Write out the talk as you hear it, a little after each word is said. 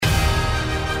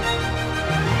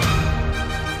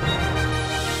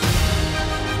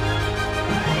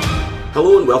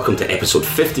Hello and welcome to episode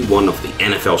 51 of the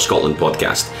NFL Scotland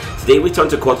podcast. Today we turn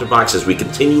to quarterbacks as we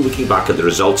continue looking back at the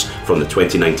results from the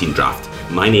 2019 draft.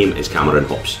 My name is Cameron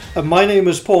Hobbs. And my name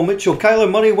is Paul Mitchell. Kyler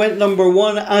Murray went number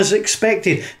 1 as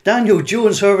expected. Daniel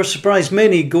Jones, however, surprised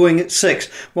many going at 6,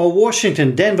 while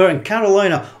Washington, Denver and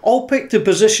Carolina all picked a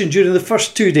position during the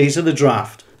first 2 days of the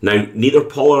draft. Now, neither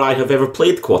Paul or I have ever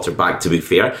played quarterback, to be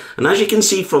fair, and as you can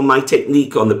see from my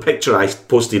technique on the picture I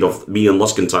posted of me on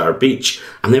Luscantire Beach,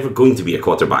 I'm never going to be a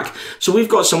quarterback. So we've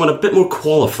got someone a bit more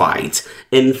qualified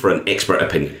in for an expert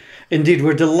opinion. Indeed,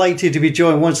 we're delighted to be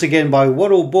joined once again by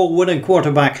World Bowl winning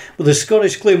quarterback with the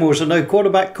Scottish Claymores and now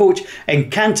quarterback coach in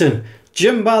Canton,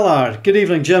 Jim Ballard. Good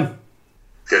evening, Jim.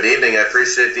 Good evening. I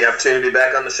appreciate the opportunity to be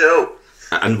back on the show.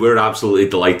 And we're absolutely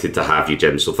delighted to have you,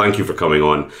 Jim, so thank you for coming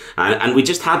on. And we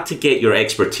just had to get your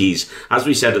expertise. As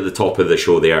we said at the top of the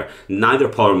show there, neither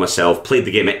Paul or myself played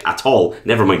the game at all,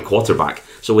 never mind quarterback.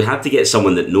 So we had to get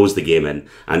someone that knows the game in,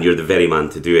 and you're the very man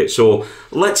to do it. So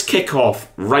let's kick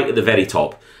off right at the very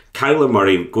top. Kyler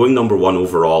Murray going number 1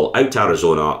 overall, out to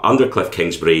Arizona, under Cliff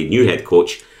Kingsbury, new head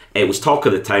coach. It was talk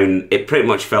of the town. It pretty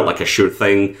much felt like a sure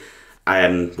thing.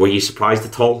 Were you surprised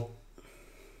at all?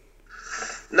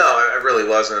 No, I really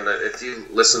wasn't. If you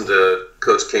listen to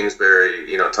Coach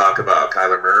Kingsbury, talk about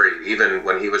Kyler Murray, even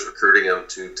when he was recruiting him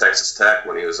to Texas Tech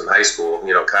when he was in high school,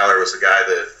 Kyler was a guy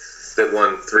that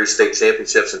won 3 state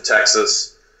championships in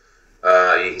Texas.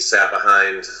 He sat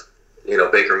behind,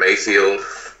 Baker Mayfield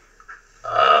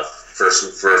for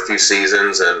a few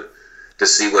seasons, and to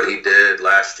see what he did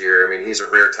last year, he's a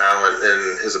rare talent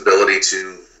in his ability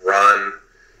to run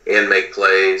and make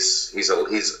plays. He's a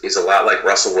lot like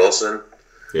Russell Wilson.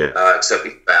 Yeah. Except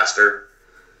he's faster.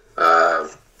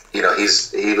 He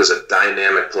was a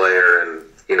dynamic player, and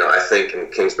I think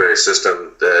in Kingsbury's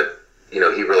system that he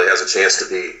really has a chance to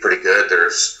be pretty good.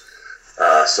 There's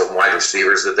some wide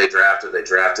receivers that they drafted. They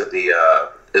drafted the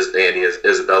Andy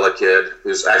Isabella kid,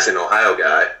 who's actually an Ohio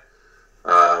guy,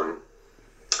 out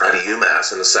of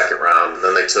UMass in the second round, and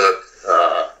then they took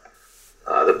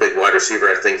the big wide receiver,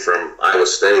 I think, from Iowa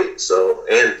State. So,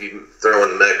 and you throw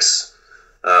in the mix.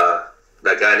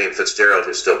 That guy named Fitzgerald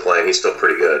who's still playing, he's still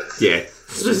pretty good. Yeah.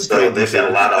 So they've got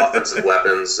a lot of offensive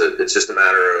weapons. It's just a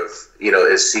matter of,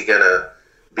 is he going to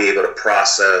be able to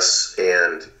process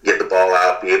and get the ball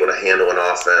out, be able to handle an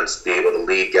offense, be able to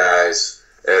lead guys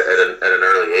at an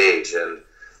early age. And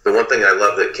the one thing I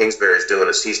love that Kingsbury's doing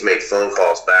is he's made phone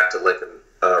calls back to Lincoln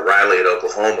Riley at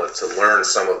Oklahoma to learn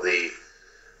some of the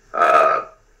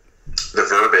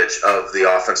verbiage of the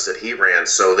offense that he ran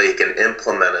so they can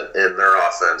implement it in their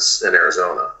offense in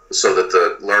Arizona so that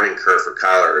the learning curve for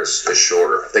Kyler is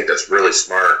shorter. I think that's really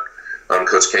smart on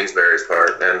Coach Kingsbury's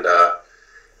part. And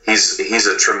he's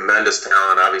a tremendous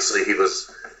talent. Obviously, he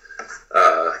was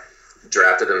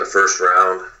drafted in the first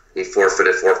round. He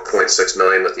forfeited $4.6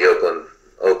 million with the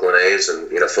Oakland A's, and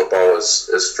football was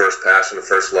his first passion and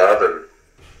first love, and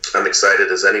I'm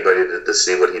excited as anybody to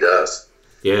see what he does.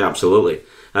 Yeah, absolutely.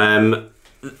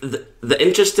 The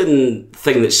interesting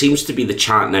thing that seems to be the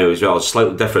chat now as well is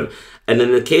slightly different. And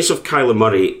in the case of Kyler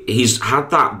Murray, he's had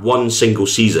that one single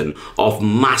season of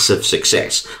massive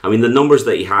success. The numbers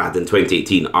that he had in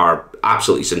 2018 are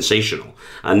absolutely sensational.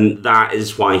 And that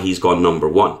is why he's gone number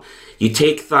 1. You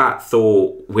take that,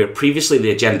 though, where previously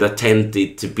the agenda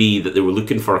tended to be that they were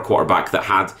looking for a quarterback that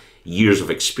had years of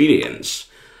experience.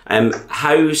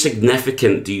 How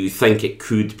significant do you think it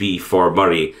could be for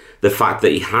Murray, the fact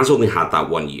that he has only had that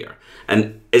 1 year?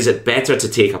 And is it better to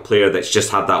take a player that's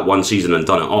just had that one season and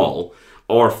done it all,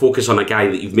 or focus on a guy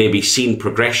that you've maybe seen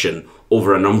progression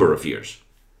over a number of years?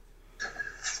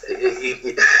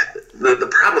 The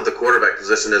problem with the quarterback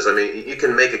position is, you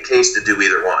can make a case to do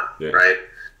either one, yeah. Right?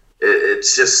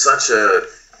 It's just such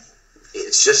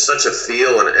a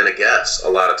feel and a guess a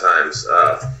lot of times.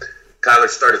 Kyler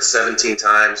started 17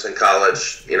 times in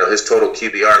college. His total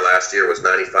QBR last year was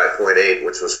 95.8,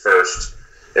 which was first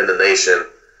in the nation.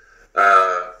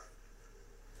 I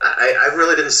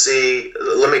really didn't see.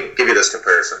 Let me give you this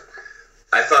comparison.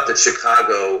 I thought that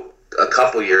Chicago a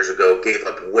couple years ago gave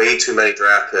up way too many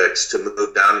draft picks to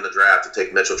move down in the draft to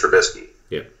take Mitchell Trubisky,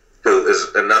 who is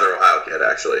another Ohio kid,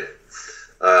 actually.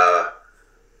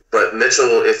 But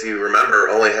Mitchell, if you remember,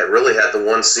 only had the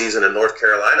one season in North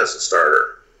Carolina as a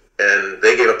starter. And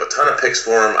they gave up a ton of picks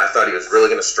for him. I thought he was really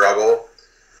going to struggle,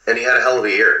 and he had a hell of a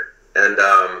year. And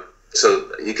so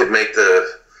you could make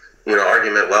the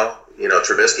argument,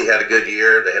 Trubisky had a good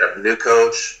year. They had a new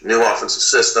coach, new offensive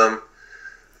system.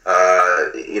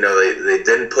 They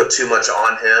didn't put too much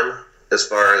on him as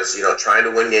far as trying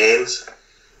to win games,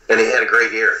 and he had a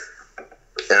great year.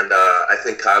 And I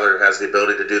think Kyler has the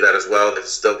ability to do that as well. They've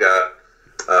still got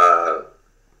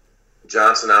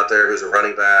Johnson out there, who's a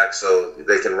running back, so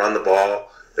they can run the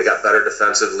ball. They got better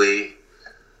defensively.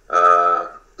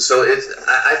 So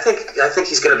I think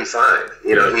he's going to be fine.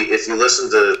 You know, if you listen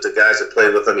to guys that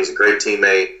played with him, he's a great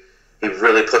teammate. He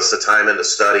really puts the time in to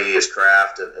study his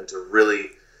craft and to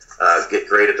really get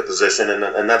great at the position,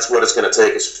 and that's what it's going to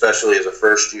take, especially as a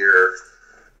first-year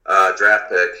draft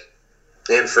pick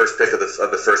and first pick of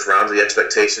the first round. The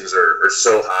expectations are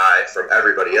so high from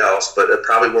everybody else, but it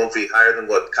probably won't be higher than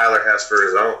what Kyler has for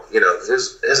his own,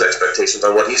 his expectations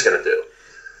on what he's going to do.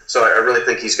 So I really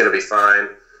think he's going to be fine.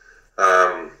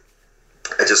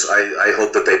 I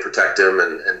hope that they protect him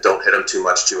and don't hit him too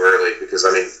much too early, because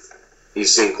I mean, you've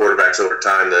seen quarterbacks over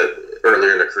time that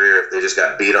earlier in their career, if they just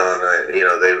got beat on,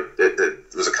 there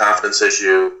was a confidence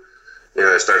issue.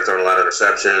 They started throwing a lot of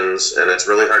interceptions, and it's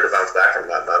really hard to bounce back from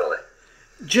that mentally.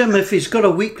 Jim, if he's got a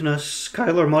weakness,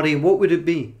 Kyler Murray, what would it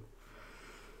be?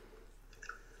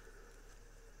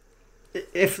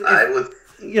 I would,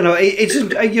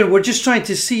 we're just trying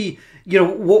to see,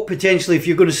 what potentially, if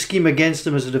you're going to scheme against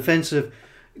him as a defensive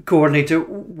coordinator,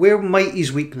 where might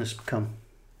his weakness come?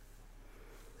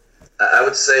 I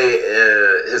would say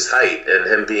his height and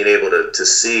him being able to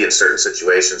see in certain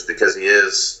situations, because he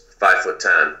is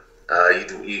 5'10".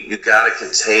 You got to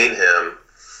contain him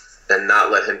and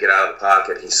not let him get out of the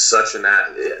pocket. He's such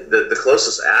the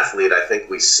closest athlete I think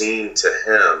we've seen to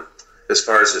him as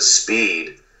far as his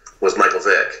speed was Michael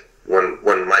Vick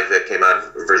when Mike Vick came out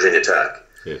of Virginia Tech.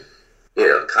 Yeah.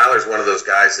 Kyler's one of those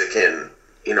guys that can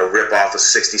rip off a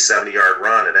 60, 70-yard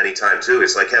run at any time, too.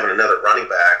 It's like having another running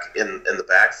back in the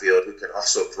backfield who can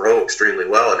also throw extremely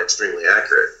well and extremely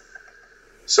accurate.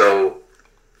 So,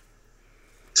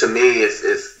 to me,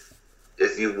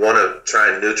 if you want to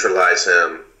try and neutralize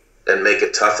him and make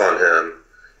it tough on him,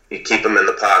 you keep him in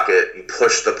the pocket, you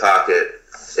push the pocket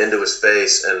into his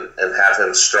face and have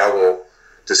him struggle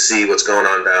to see what's going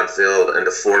on downfield and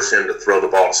to force him to throw the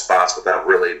ball to spots without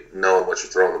really knowing what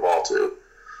you're throwing the ball to.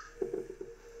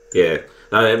 Yeah.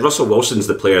 Russell Wilson's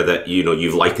the player that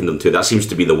you've likened him to. That seems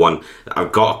to be the one.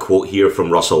 I've got a quote here from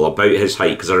Russell about his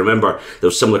height, because I remember there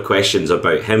were similar questions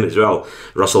about him as well.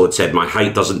 Russell had said, "My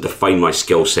height doesn't define my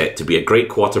skill set. To be a great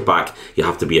quarterback, you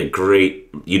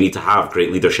need to have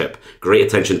great leadership, great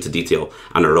attention to detail,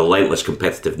 and a relentless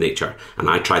competitive nature. And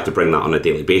I try to bring that on a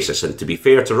daily basis." And to be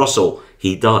fair to Russell,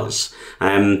 he does.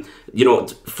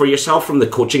 For yourself, from the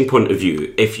coaching point of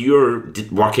view, if you're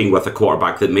working with a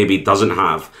quarterback that maybe doesn't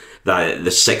have the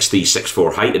 6'3",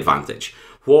 6'4" height advantage,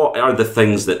 what are the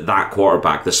things that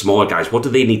quarterback, the smaller guys, what do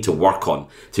they need to work on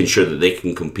to ensure that they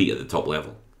can compete at the top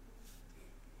level?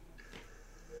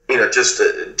 Just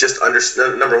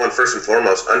understand, number one, first and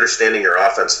foremost, understanding your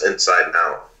offense inside and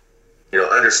out.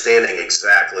 Understanding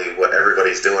exactly what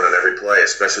everybody's doing on every play,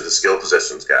 especially the skill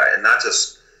positions guy, and not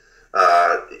just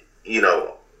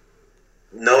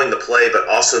knowing the play, but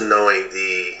also knowing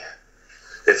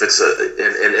if it's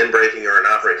an in-breaking or an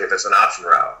out-breaking, if it's an option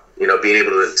route, being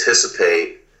able to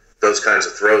anticipate those kinds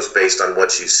of throws based on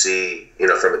what you see,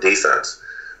 from a defense.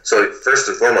 So first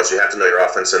and foremost, you have to know your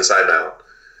offense inside and out.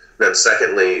 Then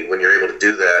secondly, when you're able to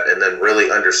do that and then really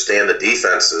understand the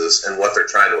defenses and what they're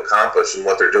trying to accomplish and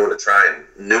what they're doing to try and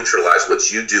neutralize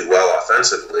what you do well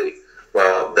offensively,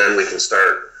 well, then we can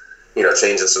start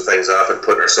changing some things up and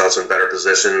putting ourselves in better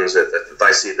positions. If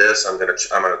I see this, I'm gonna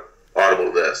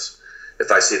audible to this.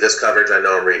 If I see this coverage, I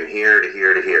know I'm reading here to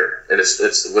here to here. And it's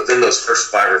within those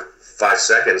first 5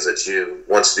 seconds that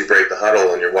once you break the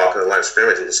huddle and you're walking the line of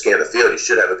scrimmage and you scan the field, you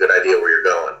should have a good idea where you're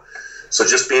going. So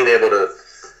just being able to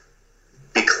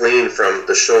be clean from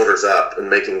the shoulders up and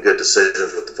making good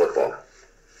decisions with the football.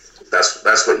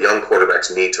 That's what young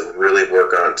quarterbacks need to really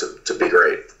work on to be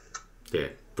great. Yeah,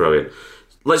 brilliant.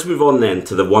 Let's move on then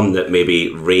to the one that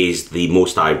maybe raised the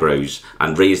most eyebrows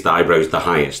and raised the eyebrows the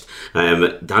highest.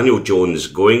 Daniel Jones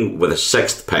going with a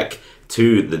 6th pick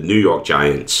to the New York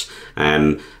Giants.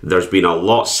 There's been a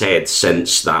lot said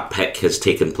since that pick has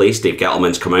taken place. Dave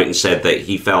Gettleman's come out and said that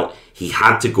he felt he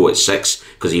had to go at 6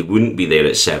 because he wouldn't be there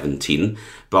at 17.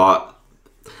 But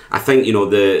I think,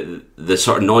 the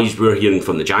sort of noise we're hearing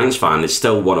from the Giants fan is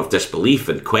still one of disbelief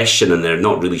and question, and they're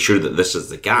not really sure that this is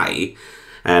the guy.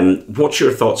 What's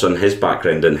your thoughts on his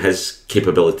background and his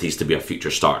capabilities to be a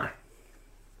future starter?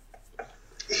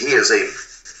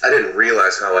 I didn't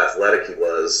realize how athletic he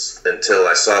was until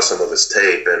I saw some of his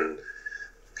tape, and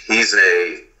he's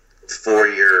a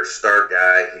 4-year start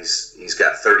guy. He's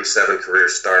got 37 career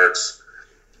starts.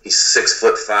 He's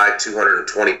 6'5",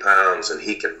 220 pounds, and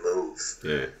he can move.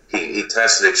 Yeah. He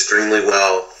tested extremely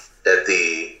well at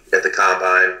the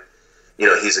combine.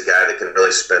 He's a guy that can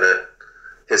really spin it.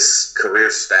 His career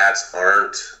stats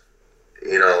aren't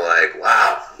like,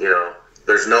 wow,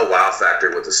 there's no wow factor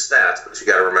with the stats, but you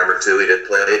got to remember, too, he did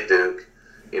play at Duke.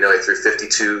 He threw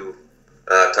 52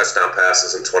 touchdown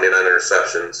passes and 29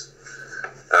 interceptions,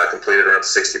 completed around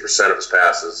 60% of his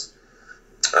passes.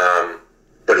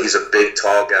 But he's a big,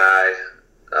 tall guy.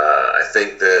 I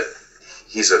think that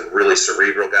he's a really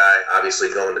cerebral guy. Obviously,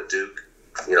 going to Duke,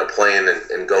 playing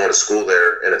and going to school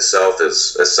there in itself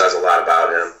says a lot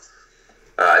about him.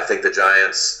 I think the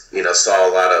Giants, saw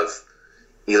a lot of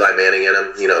Eli Manning in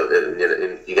him.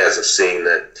 And you guys have seen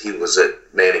that he was at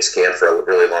Manning's camp for a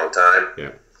really long time.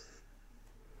 Yeah.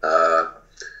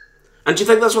 And do you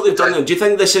think that's what they've done? Do you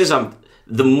think this is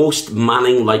the most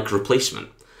Manning-like replacement?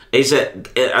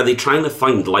 Are they trying to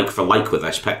find like for like with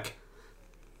this pick?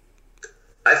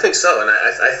 I think so, and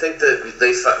I think that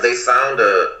they found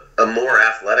a more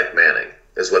athletic Manning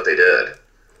is what they did.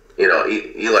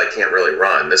 Eli can't really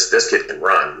run. This kid can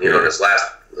run. In his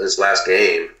last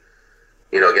game,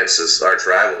 against his arch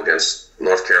rival against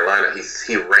North Carolina,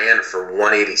 he ran for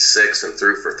 186 and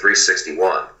threw for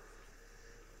 361.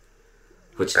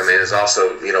 Is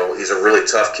also, he's a really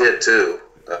tough kid too.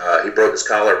 He broke his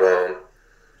collarbone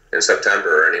in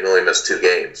September, and he only missed 2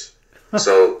 games.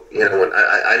 So, when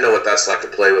I know what that's like to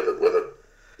play with a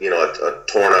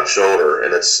torn up shoulder,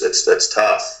 and it's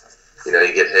tough. You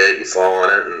get hit, you fall on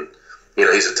it, and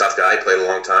he's a tough guy. He played a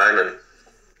long time, and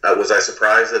was I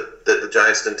surprised that the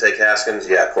Giants didn't take Haskins?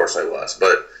 Yeah, of course I was.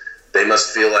 But they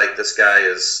must feel like this guy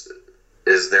is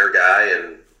their guy,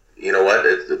 and you know what?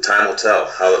 The time will tell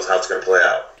how it's going to play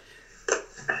out.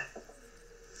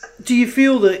 Do you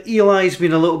feel that Eli's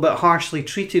been a little bit harshly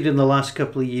treated in the last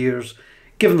couple of years,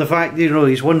 given the fact that,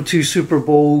 he's won 2 Super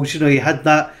Bowls, he had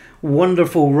that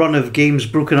wonderful run of games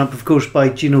broken up, of course, by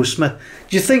Geno Smith.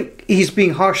 Do you think he's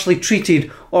being harshly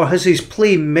treated, or has his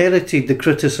play merited the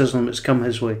criticism that's come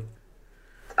his way?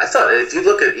 I thought, if you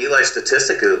look at Eli's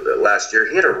statistic last year,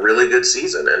 he had a really good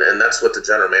season, and that's what the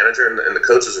general manager and the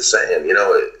coaches are saying.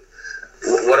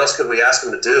 What else could we ask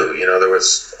him to do? There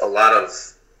was a lot of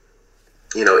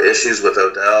issues with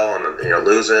Odell and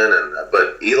losing,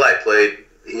 but Eli played.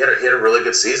 He had a really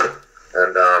good season,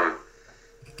 and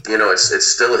it's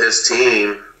still his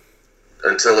team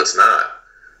until it's not.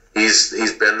 He's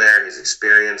been there. He's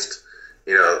experienced.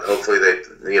 Hopefully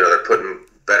they're putting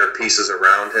better pieces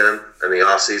around him in the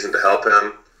offseason to help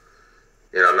him.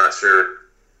 I'm not sure.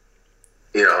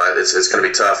 It's going to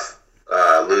be tough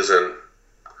losing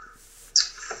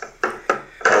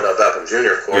Odell Beckham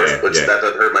Jr., of course, that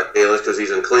doesn't hurt my feelings because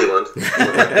he's in Cleveland.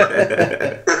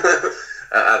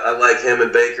 I like him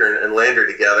and Baker and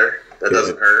Landry together. That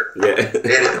doesn't hurt. Yeah. And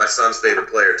he's my son's favorite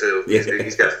player too.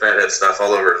 He's got fathead stuff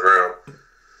all over his room.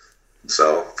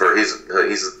 So he's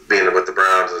being with the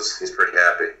Browns, he's pretty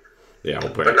happy. Yeah,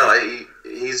 but no,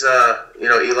 he's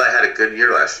Eli had a good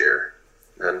year last year,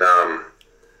 and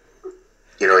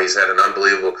he's had an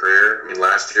unbelievable career.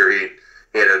 Last year he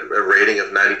had a rating of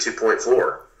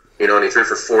 92.4. And he threw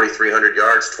for 4,300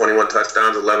 yards, 21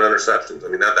 touchdowns, 11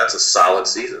 interceptions. That's a solid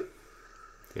season.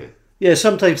 Yeah,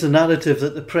 sometimes the narrative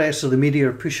that the press or the media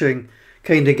are pushing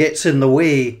kind of gets in the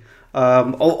way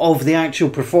of the actual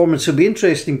performance. It'll be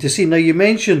interesting to see. Now, you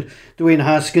mentioned Dwayne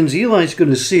Haskins. Eli's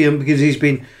going to see him because he's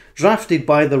been drafted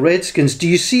by the Redskins. Do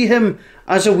you see him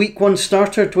as a week 1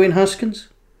 starter, Dwayne Haskins?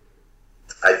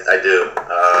 I do.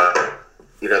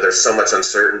 There's so much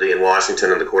uncertainty in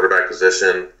Washington in the quarterback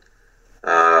position.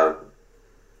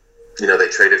 They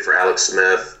traded for Alex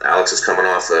Smith. Alex is coming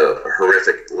off a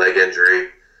horrific leg injury.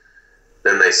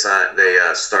 Then they start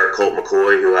Colt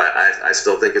McCoy, who I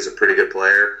still think is a pretty good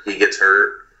player. He gets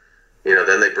hurt.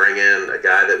 Then they bring in a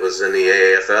guy that was in the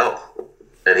AAFL,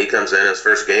 and he comes in his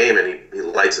first game and he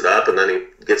lights it up, and then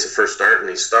he gets a first start and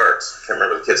he starts. I can't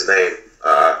remember the kid's name.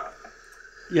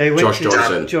 Josh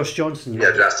Johnson. Josh Johnson.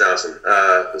 Yeah, Josh Johnson.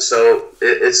 So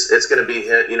it's going to be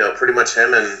pretty much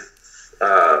him and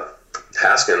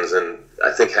Haskins, and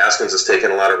I think Haskins has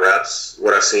taken a lot of reps.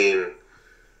 What I've seen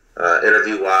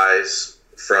interview-wise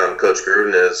from Coach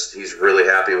Gruden is he's really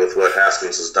happy with what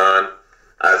Haskins has done.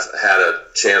 I've had a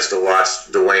chance to watch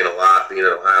Dwayne a lot, being an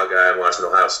Ohio guy and watching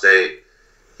Ohio State.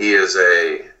 He is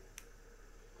a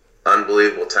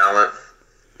unbelievable talent.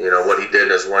 What he did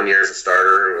in his 1 year as a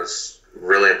starter was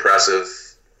really impressive.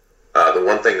 The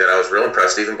one thing that I was real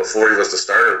impressed, even before he was the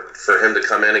starter, for him to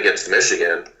come in against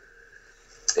Michigan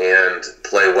and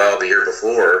play well the year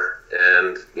before,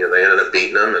 and they ended up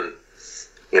beating him. And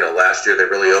last year they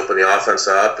really opened the offense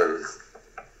up, and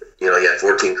he had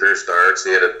 14 career starts.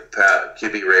 He had a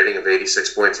QB rating of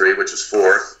 86.3, which is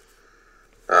 4th.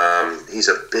 He's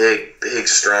a big,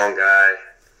 strong guy.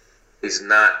 He's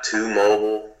not too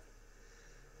mobile.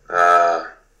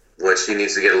 which he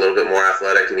needs to get a little bit more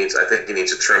athletic. I think he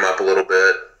needs to trim up a little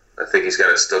bit. I think he's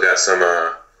still got some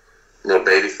little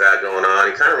baby fat going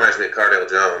on. He kind of reminds me of Cardale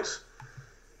Jones,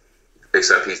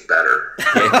 except he's better.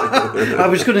 I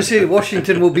was going to say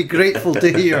Washington will be grateful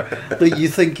to hear that you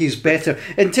think he's better.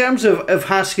 In terms of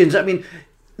Haskins, I mean,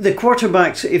 the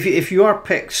quarterbacks, if you are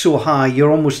picked so high,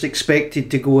 you're almost expected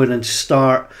to go in and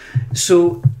start.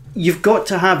 So you've got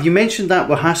to have, you mentioned that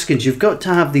with Haskins, you've got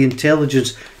to have the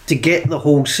intelligence to get the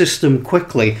whole system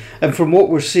quickly. And from what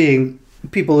we're seeing,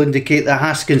 people indicate that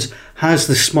Haskins has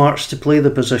the smarts to play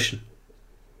the position.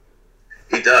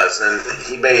 He does, and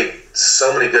he made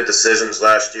so many good decisions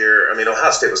last year. I mean,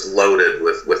 Ohio State was loaded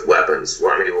with weapons.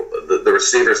 I mean, the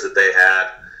receivers that they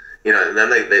had, and then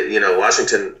they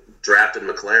Washington drafted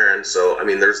McLaren. So, I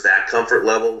mean, there's that comfort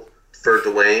level for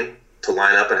Dwayne to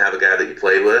line up and have a guy that you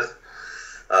played with.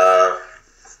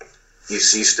 You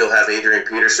still have Adrian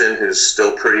Peterson, who's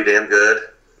still pretty damn good.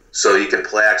 So you can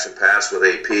play action pass with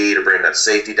AP to bring that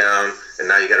safety down, and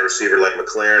now you got a receiver like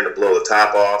McLaren to blow the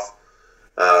top off.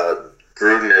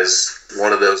 Gruden is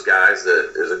one of those guys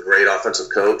that is a great offensive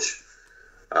coach.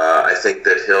 I think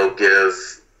that he'll give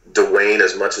Dwayne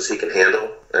as much as he can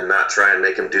handle and not try and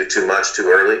make him do too much too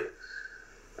early.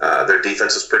 Their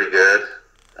defense is pretty good.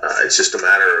 It's just a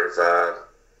matter of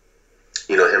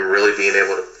him really being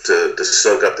able to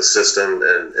soak up the system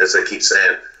and, as I keep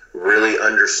saying, really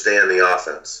understand the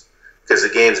offense, because the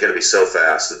game's going to be so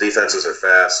fast. The defenses are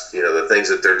fast. The things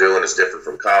that they're doing is different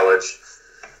from college.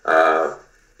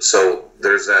 So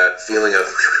there's that feeling of,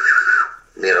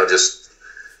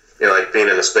 like being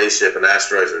in a spaceship and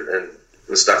asteroids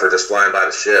and stuff are just flying by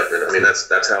the ship. And I mean,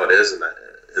 that's how it is in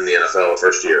the NFL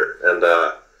first year. And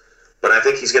but I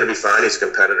think he's going to be fine. He's a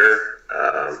competitor,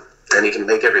 and he can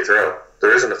make every throw.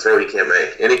 There isn't a throw he can't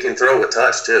make, and he can throw with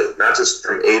touch too, not just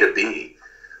from A to B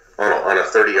on a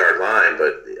 30-yard line.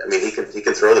 But I mean, he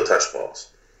can throw the touch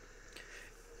balls.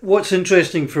 What's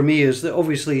interesting for me is that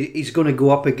obviously he's going to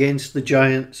go up against the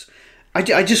Giants.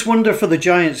 I just wonder for the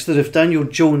Giants that if Daniel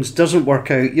Jones doesn't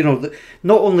work out,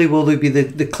 not only will they be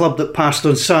the club that passed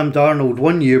on Sam Darnold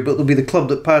one year, but they'll be the club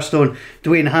that passed on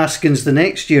Dwayne Haskins the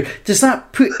next year. Does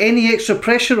that put any extra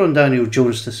pressure on Daniel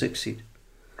Jones to succeed?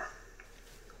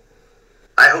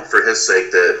 I hope for his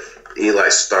sake that Eli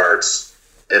starts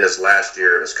in his last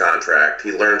year of his contract.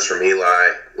 He learns from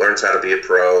Eli, learns how to be a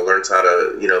pro, learns how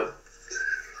to,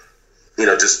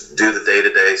 just do the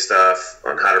day-to-day stuff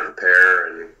on how to prepare.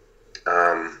 And,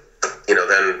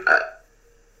 then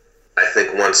I think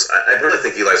I really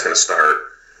think Eli's going to start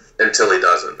until he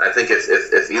doesn't. I think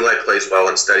if Eli plays well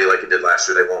and steady like he did last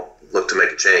year, they won't look to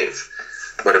make a change.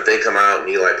 But if they come out and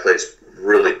Eli plays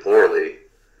really poorly,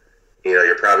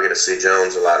 you're probably going to see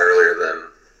Jones a lot earlier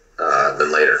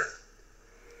than later.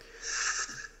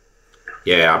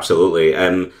 Yeah, absolutely.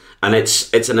 And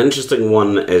it's an interesting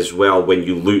one as well when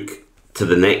you look to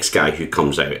the next guy who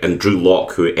comes out, and Drew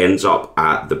Lock, who ends up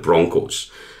at the Broncos.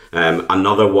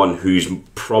 Another one who's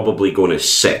probably going to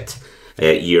sit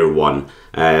year one.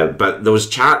 But there was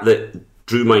chat that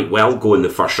Drew might well go in the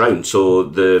first round, so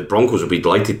the Broncos will be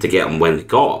delighted to get him when they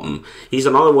got him. He's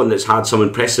another one that's had some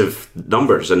impressive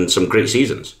numbers and some great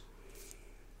seasons.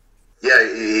 Yeah,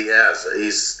 he has.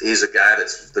 He's a guy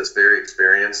that's very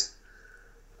experienced.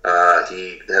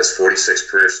 He has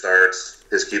 46 career starts.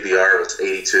 His QBR was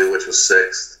 82, which was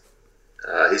 6th.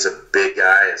 He's a big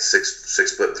guy,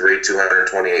 6'3",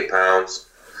 228 pounds.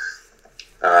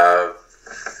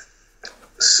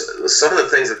 Some of the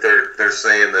things that they're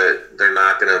saying that they're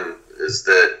knocking him is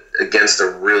that against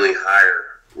the really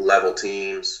higher level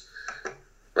teams,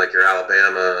 like your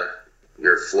Alabama,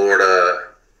 your Florida,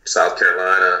 South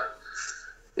Carolina,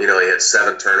 he had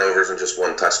 7 turnovers and just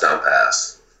 1 touchdown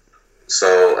pass.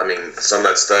 So, I mean, some of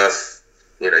that stuff,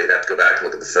 you'd have to go back and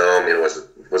look at the film.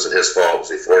 Was it his fault? Was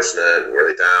he forcing it? Were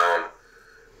they down?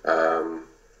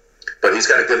 But he's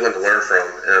got a good one to learn from,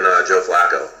 and Joe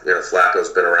Flacco. Flacco's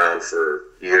been around for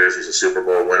years. He's a Super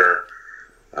Bowl winner.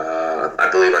 I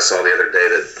believe I saw the other day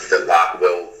that Locke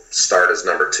will start as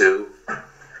number 2.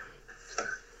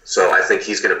 So I think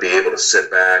he's going to be able to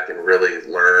sit back and really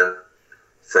learn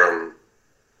from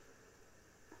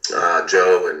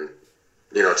Joe, and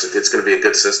it's going to be a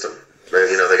good system.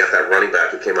 They got that running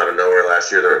back who came out of nowhere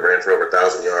last year that ran for over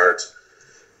 1,000 yards.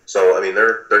 So I mean,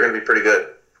 they're going to be pretty good.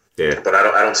 Yeah. But I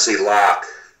don't see Locke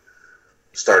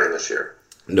starting this year.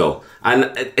 No,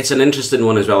 and it's an interesting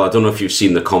one as well. I don't know if you've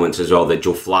seen the comments as well that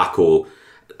Joe Flacco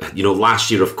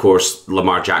last year, of course,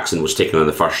 Lamar Jackson was taken in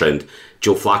the first round.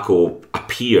 Joe Flacco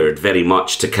appeared very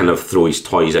much to kind of throw his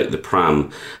toys out the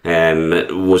pram.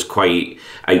 Was quite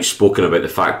outspoken about the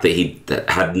fact that he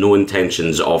had no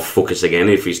intentions of focusing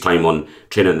any of his time on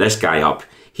training this guy up.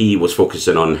 He was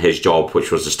focusing on his job,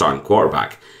 which was the starting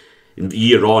quarterback.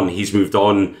 Year on, he's moved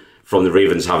on from the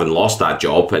Ravens having lost that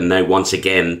job, and now once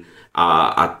again,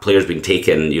 a player's been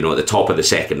taken, at the top of the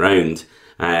second round.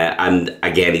 And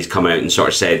again, he's come out and sort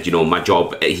of said, my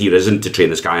job here isn't to train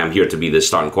this guy. I'm here to be the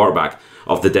starting quarterback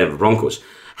of the Denver Broncos.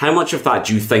 How much of that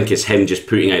do you think is him just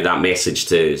putting out that message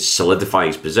to solidify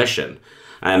his position?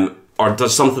 Or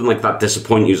does something like that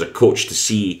disappoint you as a coach to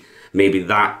see maybe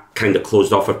that kind of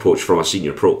closed off approach from a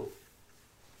senior pro?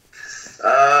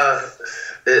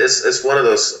 It's one of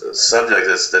those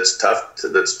subjects that's tough,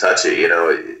 that's touchy.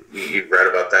 You read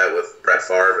about that with Brett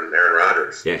Favre and Aaron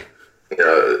Rodgers. Yeah.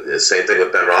 The same thing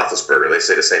with Ben Roethlisberger. They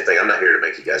say the same thing. I'm not here to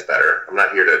make you guys better. I'm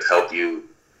not here to help you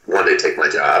one day take my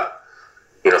job.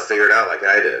 Figure it out like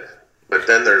I did. But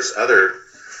then there's other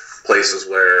places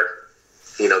where,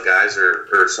 guys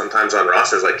are sometimes on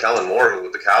rosters like Kellen Moore, who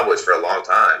was with the Cowboys for a long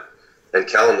time. And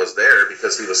Kellen was there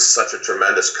because he was such a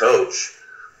tremendous coach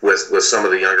with some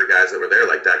of the younger guys that were there,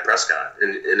 like Dak Prescott.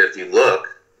 And if you look,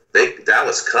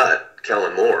 Dallas cut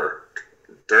Kellen Moore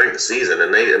during the season,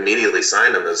 and they immediately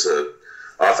signed him as an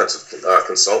offensive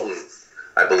consultant,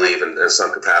 I believe, in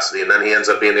some capacity. And then he ends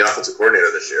up being the offensive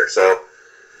coordinator this year. So,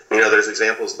 there's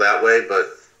examples that way, but,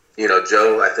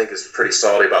 Joe, I think, is pretty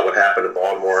salty about what happened in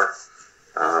Baltimore.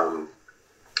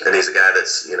 And he's a guy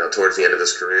that's, towards the end of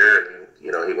his career, and,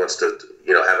 he wants to,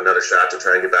 have another shot to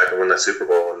try and get back and win that Super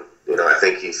Bowl. And, I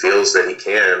think he feels that he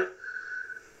can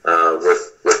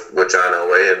with John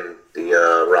Elway and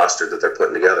the roster that they're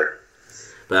putting together.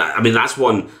 But, that's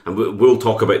one, and we'll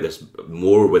talk about this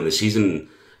more when the season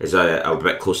is a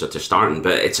bit closer to starting,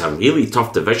 but it's a really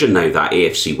tough division now, that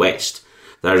AFC West.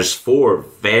 There's 4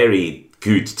 very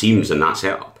good teams in that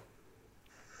setup.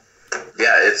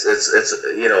 Yeah, it's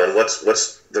and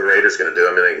what's the Raiders going to do?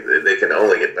 I mean, they can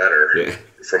only get better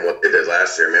from what they did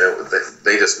last year. I mean,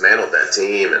 they dismantled that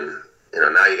team, and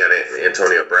now you got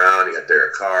Antonio Brown, you got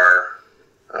Derek Carr.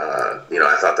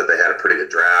 I thought that they had a pretty good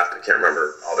draft. I can't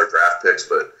remember all their draft picks,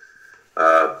 but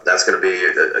that's going to be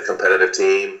a competitive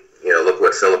team. Look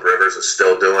what Phillip Rivers is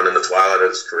still doing in the twilight of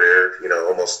his career.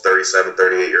 Almost 37,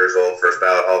 38 years old, first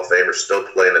ballot Hall of Famer, still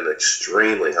playing at an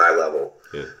extremely high level.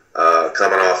 Yeah.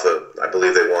 Coming off of, I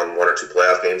believe they won 1 or 2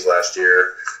 playoff games last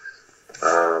year.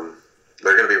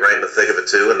 They're going to be right in the thick of it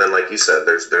too. And then, like you said,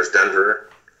 there's Denver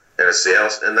and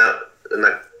Seattle in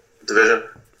that division.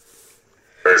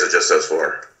 Or is it just those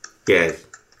 4? Yeah,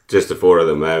 just the 4 of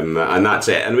them, and that's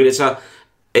it. I mean, it's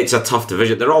a tough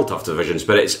division. They're all tough divisions,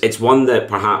 but it's one that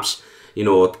perhaps a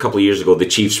couple of years ago the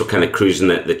Chiefs were kind of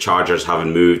cruising it. The Chargers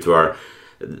haven't moved, or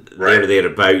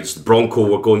thereabouts. The Broncos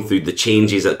were going through the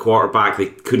changes at quarterback. They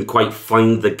couldn't quite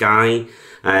find the guy,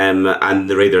 and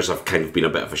the Raiders have kind of been a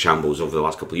bit of a shambles over the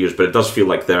last couple of years. But it does feel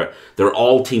like they're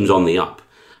all teams on the up,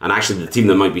 and actually the team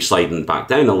that might be sliding back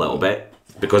down a little bit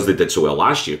because they did so well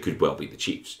last year could well be the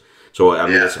Chiefs. So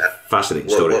it's a fascinating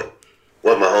story.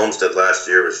 What Mahomes did last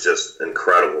year was just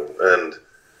incredible, and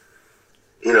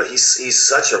he's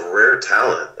such a rare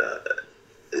talent.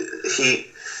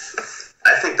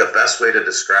 I think the best way to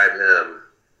describe him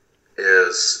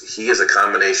is he is a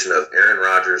combination of Aaron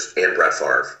Rodgers and Brett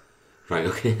Favre. Right.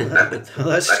 Okay.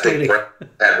 That's I think Brett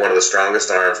had one of the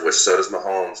strongest arms, which so does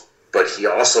Mahomes, but he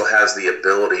also has the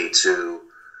ability to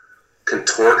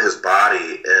contort his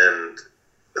body and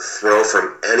throw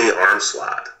from any arm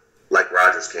slot like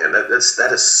Rodgers can. That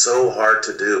is so hard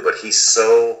to do, but he's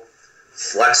so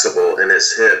flexible in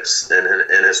his hips and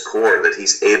in his core that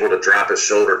he's able to drop his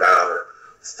shoulder down or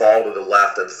fall to the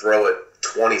left and throw it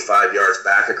 25 yards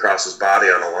back across his body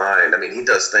on a line. I mean, he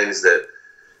does things that,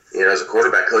 as a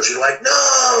quarterback coach, you're like,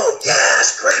 no,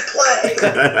 yes, great play.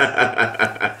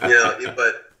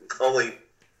 But only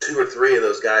 2 or 3 of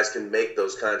those guys can make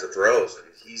those kinds of throws. And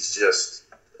he's just,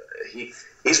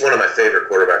 he's one of my favorite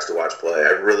quarterbacks to watch play.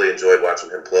 I really enjoyed watching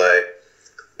him play.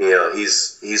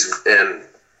 He's in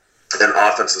an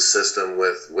offensive system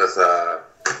with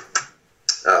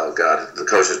oh God, the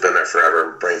coach has been there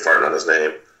forever. I'm brain farting on his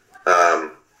name.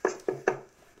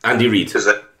 Andy Reid.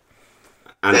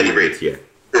 Andy Reid, yeah.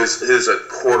 Who's a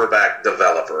quarterback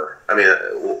developer. I mean,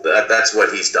 that's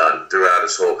what he's done throughout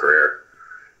his whole career,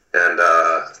 and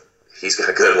he's got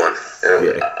a good one.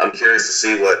 And I'm curious to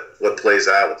see what plays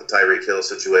out with the Tyreek Hill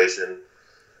situation.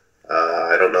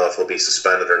 I don't know if he'll be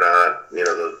suspended or not.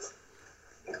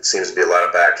 It seems to be a lot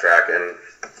of backtracking,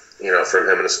 from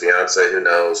him and his fiance. Who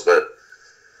knows? But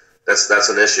That's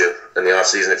an issue in the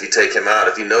offseason. If you take him out,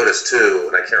 if you notice too,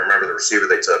 and I can't remember the receiver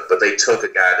they took, but they took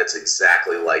a guy that's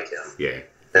exactly like him. Yeah.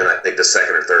 And I think the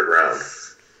second or third round.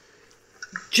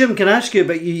 Jim, can I ask you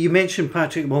about, you mentioned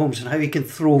Patrick Mahomes and how he can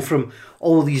throw from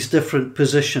all these different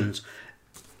positions.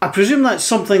 I presume that's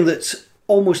something that's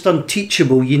almost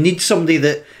unteachable. You need somebody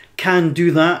that can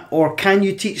do that, or can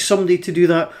you teach somebody to do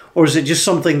that, or is it just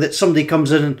something that somebody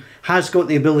comes in and has got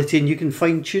the ability and you can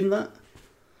fine-tune that?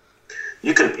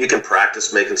 You can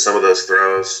practice making some of those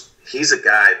throws. He's a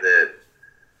guy that,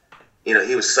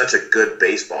 he was such a good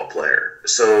baseball player.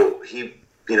 So he,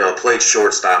 played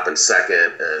shortstop and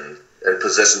second and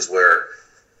positions where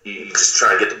you just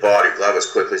try and get the ball out of your glove as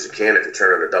quickly as you can if you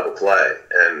turn in a double play.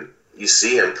 And you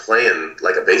see him playing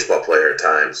like a baseball player at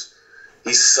times.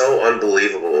 He's so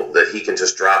unbelievable that he can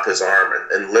just drop his arm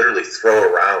and literally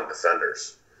throw around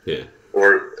defenders. Yeah.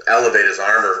 Or elevate his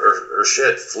arm or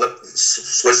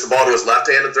switch the ball to his left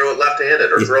hand and throw it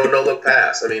left-handed, or throw a no-look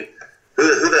pass. I mean, who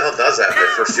the hell does that in their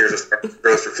first year? Just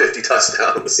throws for 50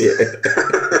 touchdowns. Yeah.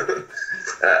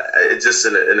 It's just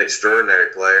an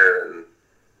extraordinary player. And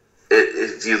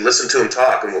if you listen to him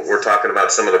talk, and we're talking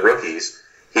about some of the rookies,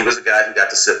 he was a guy who got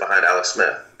to sit behind Alex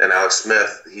Smith. And Alex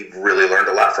Smith, he really learned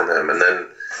a lot from him. And then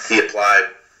he applied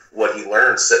what he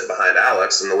learned sitting behind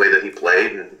Alex and the way that he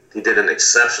played, and he did an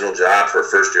exceptional job for a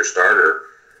first-year starter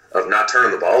of not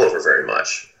turning the ball over very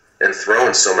much and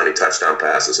throwing so many touchdown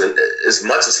passes. And as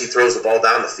much as he throws the ball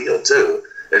down the field, too,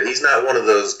 and he's not one of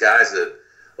those guys that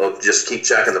will just keep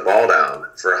checking the ball down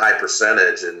for a high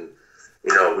percentage and,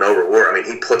 no reward. I mean,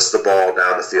 he puts the ball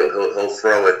down the field. He'll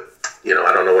throw it,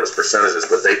 I don't know what his percentage is,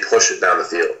 but they push it down the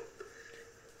field.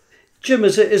 Jim,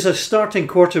 as a starting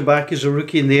quarterback, as a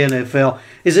rookie in the NFL,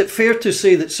 is it fair to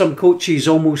say that some coaches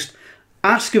almost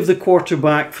ask of the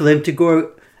quarterback for them to go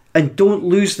out and don't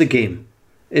lose the game?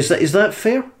 Is that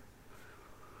fair?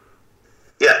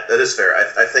 Yeah, that is fair.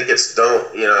 I think it's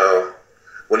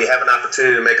when you have an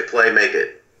opportunity to make a play, make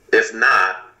it. If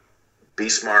not, be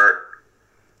smart,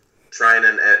 try and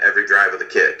end every drive with a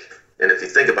kick. And if you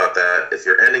think about that, if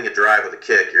you're ending a drive with a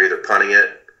kick, you're either punting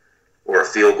it or a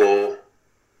field goal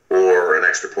or an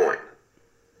extra point.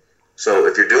 So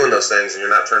if you're doing those things and you're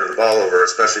not turning the ball over,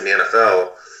 especially in the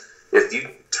NFL, if you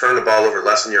turn the ball over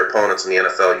less than your opponents in the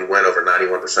NFL, you win over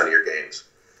 91% of your games.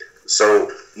 So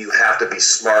you have to be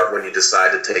smart when you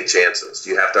decide to take chances.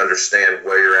 You have to understand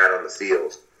where you're at on the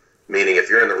field. Meaning, if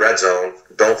you're in the red zone,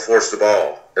 don't force the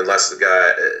ball unless the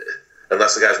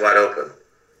guy's wide open.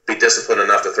 Be disciplined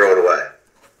enough to throw it away.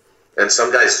 And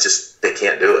some guys they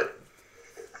can't do it.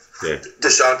 Yeah.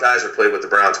 Deshaun Kaiser played with the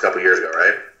Browns a couple years ago,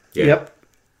 right? Yeah. Yep.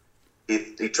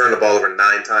 He turned the ball over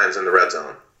 9 times in the red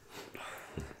zone.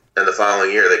 And the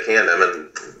following year, they canned him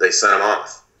and they sent him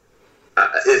off.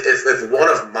 If one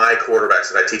of my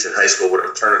quarterbacks that I teach in high school would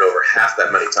have turned it over half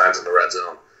that many times in the red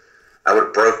zone, I would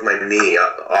have broke my knee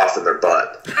off in their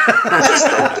butt. Just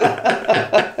don't do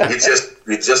it.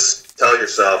 You just tell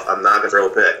yourself, I'm not going to throw a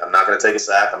pick. I'm not going to take a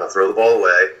sack. I'm going to throw the ball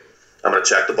away. I'm going to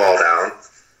check the ball down.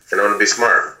 And I'm going to be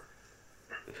smart.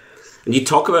 And you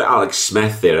talk about Alex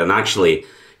Smith there, and actually,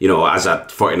 as a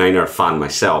 49er fan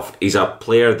myself, he's a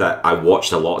player that I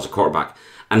watched a lot as a quarterback,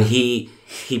 and he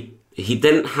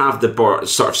didn't have the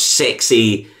sort of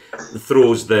sexy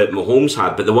throws that Mahomes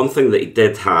had, but the one thing that he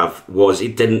did have was he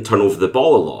didn't turn over the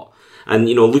ball a lot. And,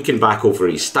 looking back over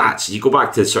his stats, you go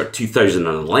back to sort of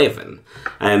 2011,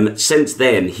 since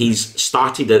then he's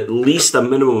started at least a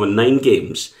minimum of 9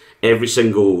 games every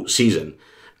single season,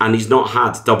 and he's not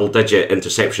had double-digit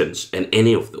interceptions in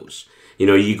any of those.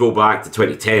 You go back to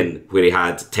 2010 where he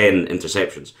had 10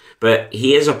 interceptions. But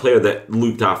he is a player that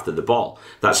looked after the ball.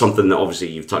 That's something that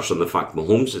obviously you've touched on the fact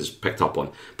Mahomes has picked up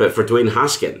on. But for Dwayne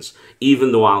Haskins,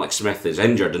 even though Alex Smith is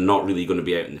injured and not really going to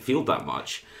be out in the field that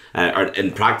much, or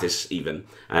in practice even,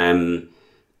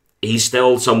 he's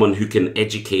still someone who can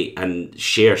educate and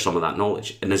share some of that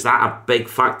knowledge. And is that a big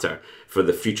factor for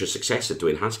the future success of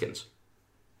Dwayne Haskins?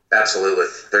 Absolutely.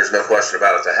 There's no question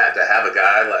about it. To have a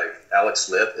guy like Alex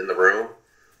Smith in the room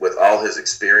with all his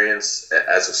experience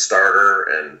as a starter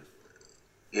and,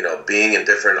 being in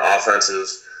different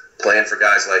offenses, playing for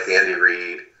guys like Andy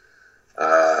Reid,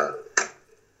 or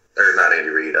not Andy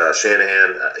Reid,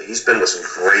 Shanahan. He's been with some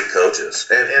great coaches,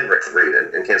 and Rick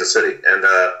Reid in Kansas City. And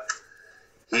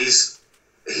he's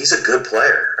a good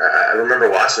player. I remember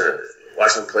watching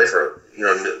him play for,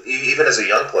 even as a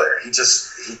young player. He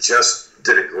just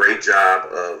did a great job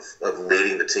of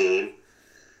leading the team.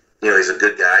 He's a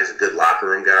good guy. He's a good locker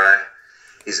room guy.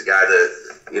 He's a guy that,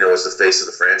 is the face of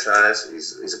the franchise.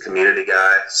 He's a community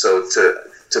guy. So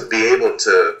to be able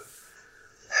to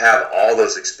have all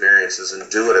those experiences and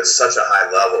do it at such a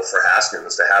high level for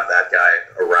Haskins to have that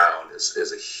guy around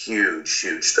is a huge,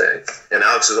 huge thing. And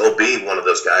Alex will be one of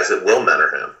those guys that will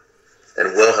mentor him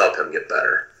and will help him get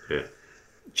better. Yeah.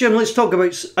 Jim, let's talk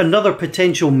about another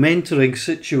potential mentoring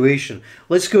situation.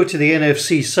 Let's go to the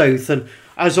NFC South, and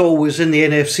as always in the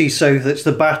NFC South, it's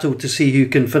the battle to see who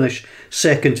can finish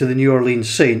second to the New Orleans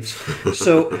Saints.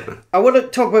 So I want to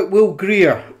talk about Will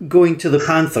Grier going to the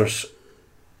Panthers.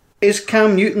 Is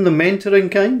Cam Newton the mentoring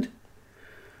kind?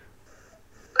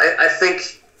 I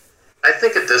think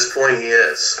at this point he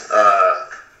is.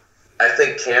 I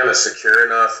think Cam is secure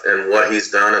enough in what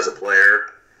he's done as a player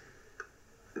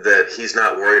that he's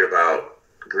not worried about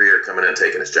Grier coming in and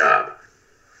taking his job.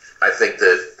 I think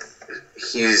that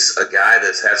he's a guy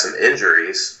that's had some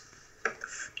injuries,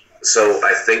 so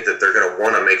I think that they're going to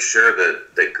want to make sure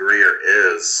that Grier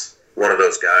is one of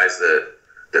those guys that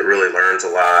really learns a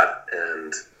lot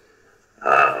and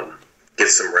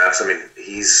gets some reps. I mean,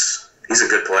 he's a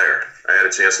good player. I had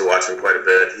a chance to watch him quite a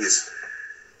bit. He's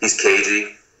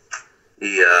cagey.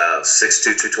 He 6'2",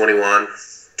 221,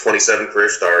 27 career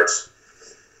starts.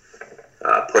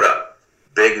 Put up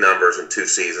big numbers in 2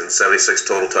 seasons, 76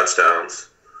 total touchdowns.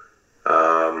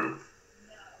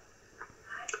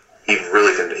 He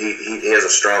really can. He has a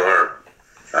strong arm.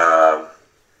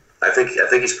 I think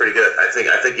he's pretty good. I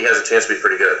think he has a chance to be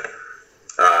pretty good.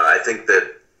 I think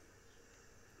that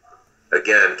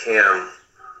again, Cam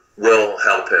will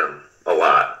help him a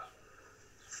lot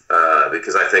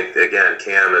because I think again,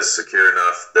 Cam is secure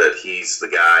enough that he's the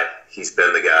guy. He's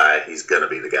been the guy. He's going to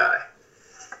be the guy.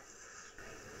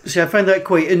 See, I find that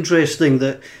quite interesting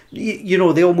that, you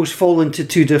know, they almost fall into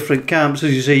two different camps.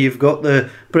 As you say, you've got the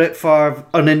Brett Favre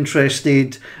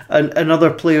uninterested and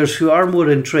other players who are more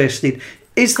interested.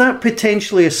 Is that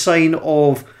potentially a sign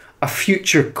of a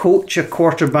future coach, a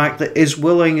quarterback that is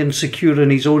willing and secure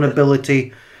in his own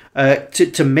ability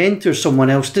to mentor someone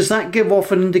else? Does that give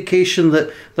off an indication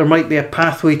that there might be a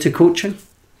pathway to coaching?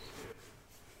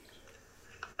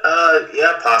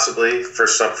 Yeah, possibly for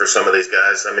some of these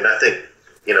guys. I mean, I think,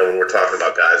 you know, when we're talking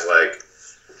about guys like,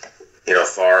 you know,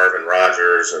 Favre and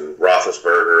Rodgers and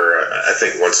Roethlisberger, I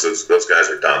think once those guys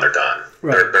are done, they're done.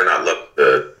 Right. They're not looking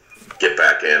to get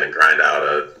back in and grind out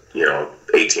a, you know,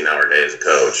 18-hour day as a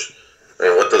coach. I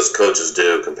mean, what those coaches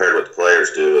do compared to what the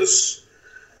players do is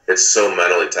it's so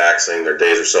mentally taxing. Their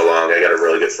days are so long. I got a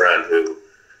really good friend who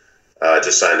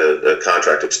just signed a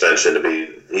contract extension to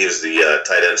be. He was the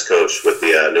tight ends coach with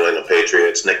the New England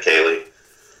Patriots, Nick Caley.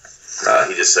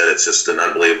 He just said it's just an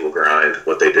unbelievable grind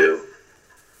what they do.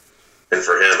 And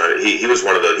for him, I mean, he was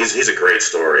one of the. He's a great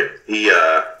story. He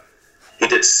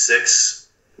did 6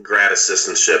 grad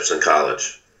assistantships in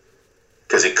college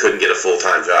because he couldn't get a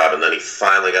full-time job, and then he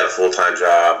finally got a full-time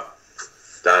job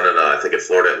down in I think at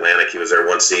Florida Atlantic. He was there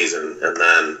 1 season, and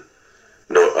then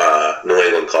New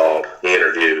England called. He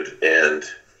interviewed, and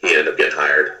he ended up getting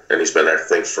hired. And he's been there, I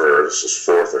think, for this is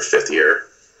 4th or 5th year.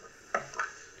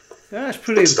 Yeah, that's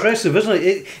pretty impressive, isn't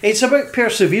it? It's about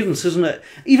perseverance, isn't it?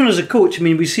 Even as a coach, I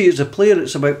mean, we see it as a player,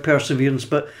 it's about perseverance,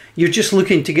 but you're just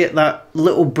looking to get that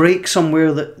little break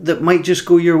somewhere that might just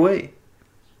go your way.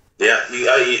 Yeah,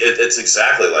 it's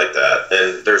exactly like that.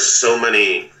 And there's so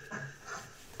many,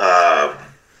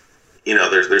 you know,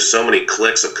 there's so many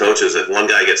cliques of coaches that one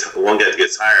guy gets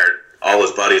hired, all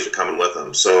his buddies are coming with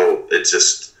him. So it's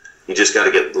just, you just got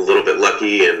to get a little bit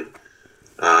lucky. And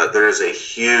there's a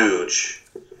huge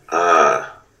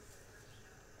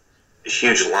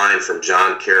line from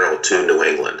John Carroll to New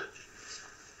England.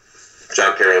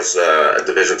 John Carroll's a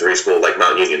Division III school like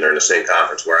Mount Union. They're in the same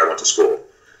conference where I went to school.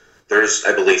 There's,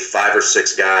 I believe, 5 or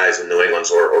 6 guys in New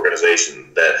England's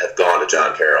organization that have gone to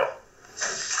John Carroll.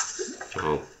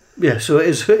 Oh. Yeah, so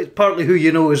it's partly who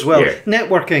you know as well. Yeah.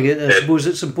 Networking, I suppose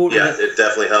it's important. Yeah, it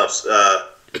definitely helps.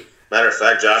 Matter of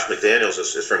fact, Josh McDaniels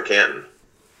is from Canton.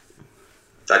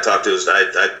 I talked to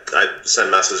I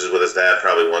send messages with his dad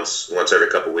probably once every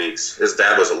couple weeks. His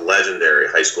dad was a legendary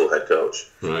high school head coach.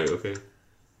 Right. Okay.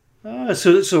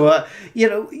 So you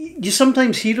know, you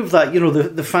sometimes hear of that. You know,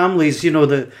 the families. You know,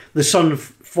 the son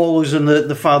follows in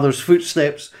the father's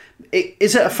footsteps.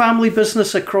 Is it a family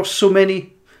business across so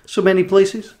many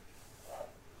places?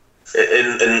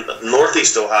 In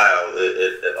Northeast Ohio,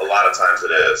 a lot of times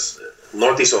it is.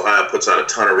 Northeast Ohio puts on a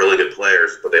ton of really good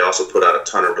players, but they also put out a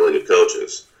ton of really good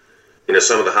coaches. You know,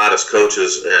 some of the hottest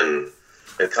coaches in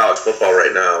college football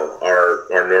right now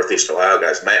are Northeast Ohio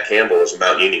guys. Matt Campbell is a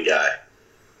Mount Union guy.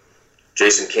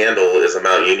 Jason Candle is a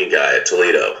Mount Union guy at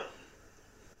Toledo.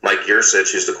 Mike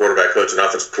Yursich, who's the quarterback coach and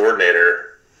offensive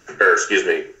coordinator,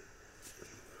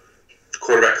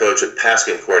 quarterback coach and pass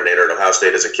game coordinator at Ohio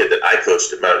State as a kid that I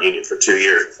coached at Mount Union for 2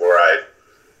 years before I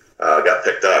got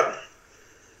picked up.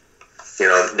 You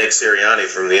know, Nick Sirianni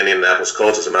from the Indianapolis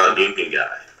Colts is a Mount Union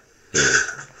guy.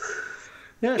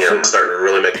 Yeah, I'm starting to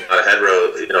really make a lot of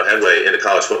headway into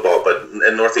college football. But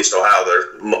in Northeast Ohio,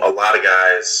 there's a lot of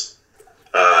guys.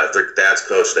 If their dad's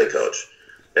coach, they coach.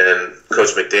 And Coach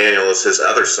McDaniels, his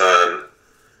other son,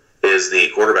 is the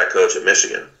quarterback coach at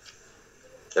Michigan.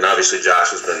 And obviously,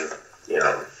 Josh has been,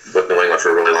 with New England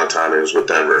for a really long time. He was with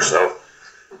Denver, so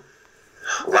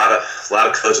a lot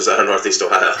of coaches out of Northeast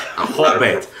Ohio. A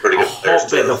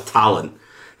hotbed of talent.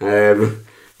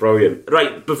 Brilliant.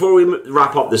 Right, before we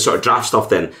wrap up this sort of draft stuff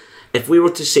then, if we were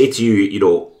to say to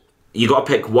you, you got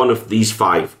to pick one of these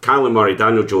five, Kyler Murray,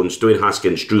 Daniel Jones, Dwayne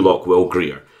Haskins, Drew Lock, Will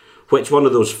Grier, which one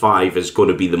of those five is going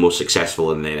to be the most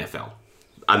successful in the NFL?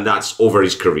 And that's over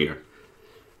his career.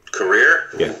 Career?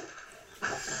 Yeah.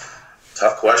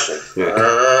 Tough question. Yeah.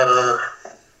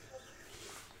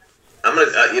 I'm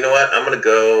gonna, you know what? I'm gonna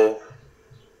go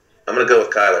with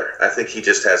Kyler. I think he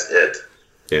just has it.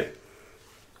 Yeah.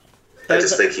 I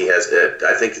just think he has it.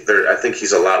 I think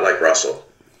he's a lot like Russell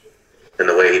in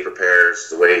the way he prepares,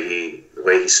 the way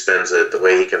he spends it, the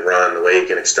way he can run, the way he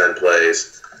can extend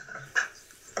plays.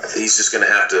 He's just going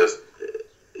to have to.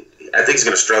 I think he's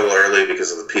going to struggle early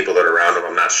because of the people that are around him.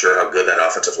 I'm not sure how good that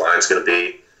offensive line is going to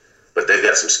be, but they've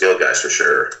got some skilled guys for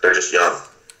sure. They're just young,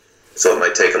 so it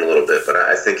might take him a little bit. But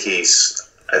I think he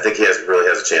really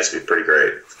has a chance to be pretty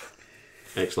great.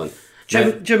 Excellent.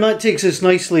 Jim, that takes us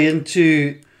nicely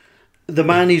into the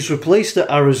man he's replaced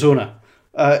at Arizona,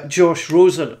 Josh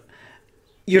Rosen.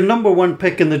 Your number one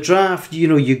pick in the draft,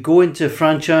 you go into a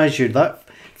franchise, you're that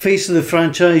face of the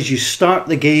franchise, you start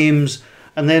the games,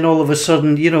 and then all of a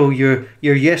sudden, you're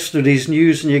yesterday's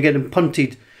news and you're getting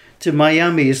punted to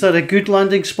Miami. Is that a good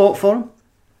landing spot for him?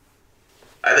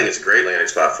 I think it's a great landing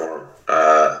spot for him.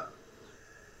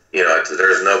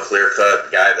 There's no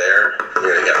clear-cut guy there.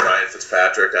 You got Ryan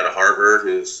Fitzpatrick out of Harvard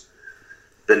who's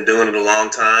been doing it a long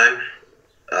time.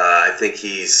 I think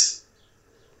he's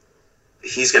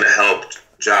going to help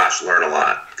Josh learn a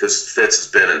lot because Fitz has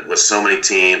been with so many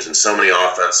teams and so many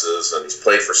offenses, and he's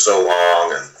played for so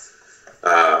long.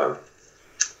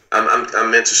 And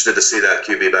I'm interested to see that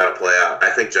QB battle play out.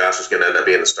 I think Josh is going to end up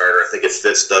being the starter. I think if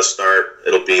Fitz does start,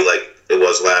 it'll be like it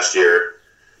was last year,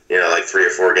 like 3 or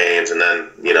 4 games, and then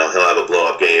he'll have a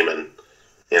blow-up game and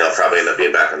probably end up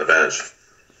being back on the bench.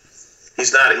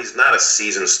 He's not a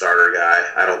seasoned starter guy,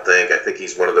 I don't think. I think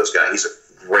he's one of those guys. He's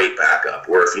a great backup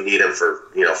where if you need him for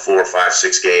 4, 5,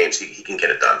 6 games, he can get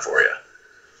it done for you.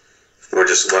 We'll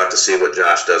have to see what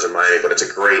Josh does in Miami, but it's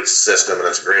a great system and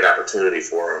it's a great opportunity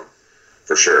for him,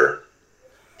 for sure.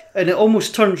 And it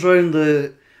almost turns around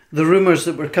the rumours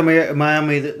that were coming out of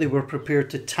Miami that they were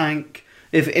prepared to tank,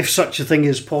 if such a thing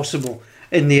is possible,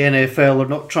 in the NFL or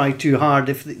not try too hard.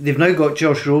 If they've now got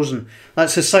Josh Rosen,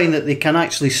 that's a sign that they can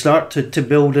actually start to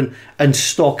build and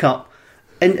stock up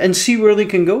and see where they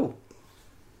can go.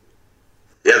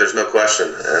 Yeah, there's no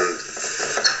question. And,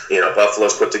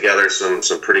 Buffalo's put together some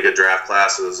pretty good draft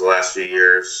classes the last few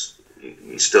years.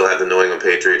 You still have the New England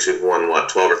Patriots who've won,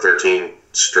 12 or 13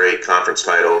 straight conference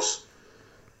titles,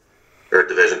 or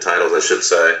division titles, I should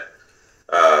say.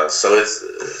 So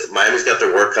Miami's got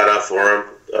their work cut out for them.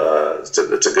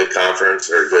 It's a good conference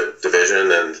or a good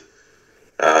division, and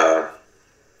they're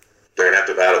going to have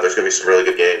to battle. There's going to be some really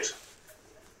good games.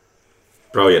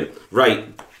 Brilliant. Right,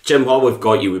 Jim, while we've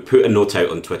got you, we put a note out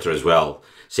on Twitter as well,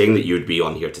 saying that you'd be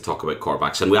on here to talk about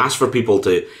quarterbacks, and we asked for people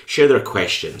to share their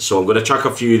questions. So I'm going to chuck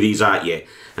a few of these at you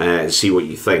and see what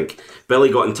you think. Billy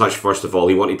got in touch first of all.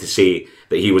 He wanted to say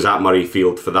that he was at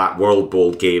Murrayfield for that World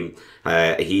Bowl game.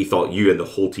 He thought you and the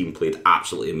whole team played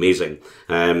absolutely amazing.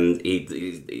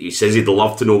 He says he'd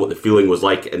love to know what the feeling was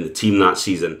like in the team that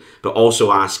season, but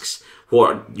also asks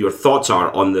what your thoughts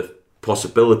are on the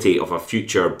possibility of a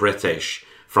future British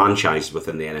franchise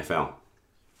within the NFL.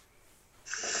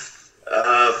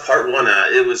 Part one,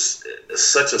 it was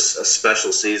such a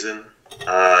special season.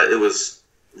 It was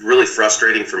really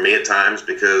frustrating for me at times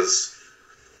because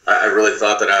I really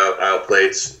thought that I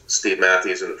outplayed Steve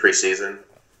Matthews in the preseason.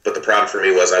 But the problem for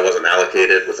me was I wasn't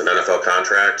allocated with an NFL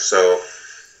contract, so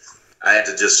I had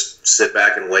to just sit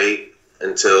back and wait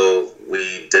until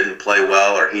we didn't play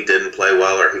well, or he didn't play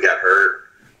well, or he got hurt.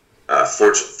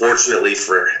 Fortunately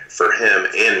for him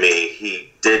and me,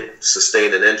 he did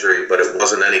sustain an injury, but it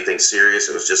wasn't anything serious.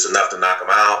 It was just enough to knock him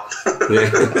out.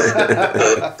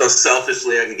 So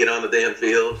selfishly, I could get on the damn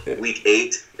field. Week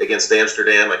 8 against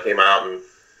Amsterdam, I came out and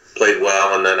played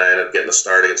well, and then I ended up getting a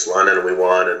start against London, and we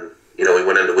won. And we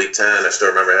went into week 10. I still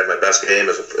remember I had my best game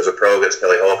as a pro against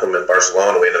Kelly Holcomb in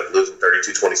Barcelona. We ended up losing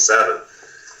 32-27.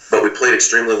 But we played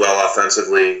extremely well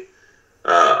offensively.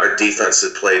 Our defense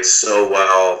had played so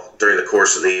well during the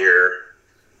course of the year.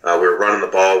 We were running the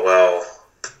ball well.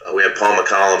 We had Paul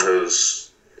McCollum,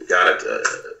 who's got a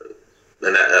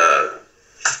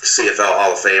CFL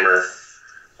Hall of Famer.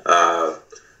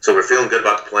 So we're feeling good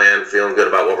about the plan, feeling good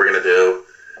about what we're going to do.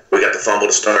 We got the fumble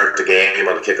to start the game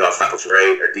on the kickoff. That was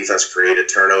great. Our defense created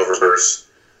turnovers.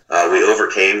 We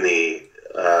overcame the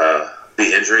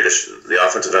injury to the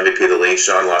offensive MVP of the league,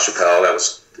 Sean LaChapelle. That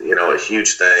was, a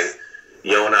huge thing.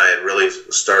 Yo and I had really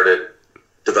started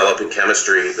developing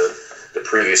chemistry the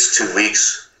previous 2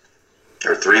 weeks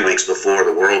or 3 weeks before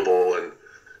the World Bowl, and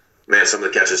man, some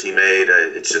of the catches he made,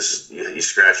 it's just you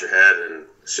scratch your head, and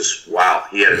it's just wow.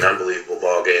 He had an unbelievable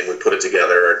ball game. We put it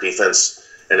together. Our defense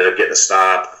ended up getting a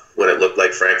stop when it looked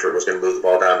like Frankfurt was going to move the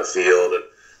ball down the field, and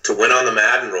to win on the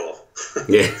Madden roll.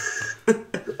 Yeah.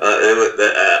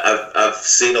 I've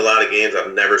seen a lot of games.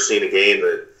 I've never seen a game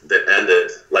that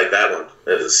ended like that one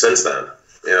since then.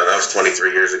 That was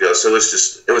 23 years ago. So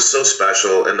it was so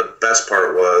special. And the best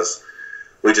part was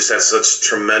we just had such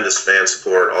tremendous fan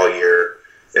support all year.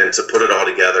 And to put it all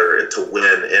together and to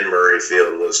win in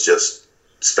Murrayfield was just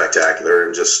spectacular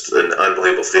and just an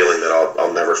unbelievable feeling that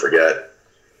I'll never forget.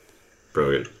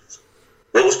 Brilliant.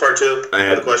 What was part two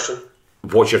of the question?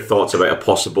 What's your thoughts about a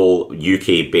possible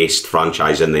UK-based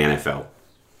franchise in the NFL?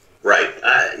 Right.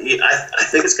 I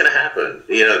think it's going to happen.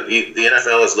 The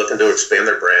NFL is looking to expand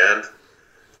their brand.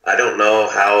 I don't know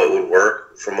how it would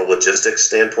work from a logistics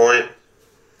standpoint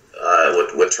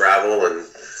with travel and,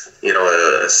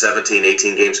 a 17,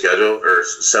 18-game schedule or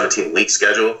 17-week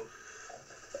schedule.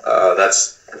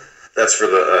 That's for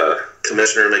the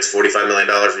commissioner who makes $45 million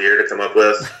a year to come up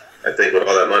with. I think with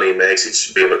all that money he makes, he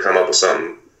should be able to come up with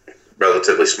something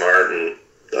relatively smart and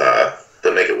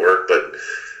to make it work. But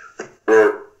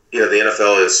the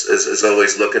NFL is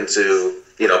always looking to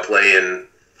play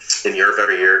in Europe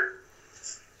every year.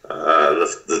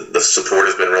 The support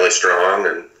has been really strong,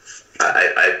 and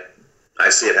I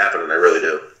see it happening. I really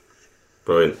do.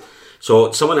 Brilliant.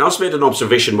 So someone else made an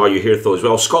observation while you're here, though, as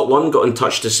well. Scott Lund got in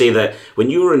touch to say that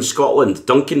when you were in Scotland,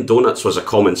 Dunkin' Donuts was a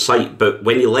common sight, but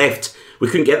when you left, we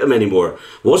couldn't get them anymore.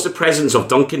 Was the presence of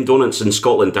Dunkin' Donuts in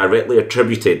Scotland directly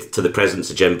attributed to the presence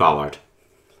of Jim Ballard?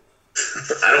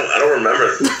 I don't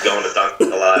remember going to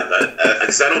Dunkin' a lot,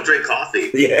 because I don't drink coffee.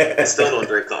 Yeah. I still don't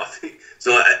drink coffee.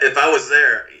 So if I was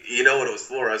there, you know what it was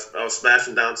for. I was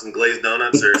smashing down some glazed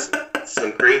donuts or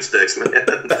some cream sticks, man.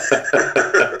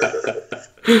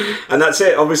 And that's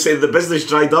it. Obviously, the business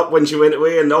dried up when she went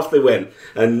away, and off they went,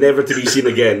 and never to be seen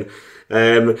again.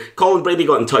 Colin Brady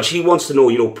got in touch. He wants to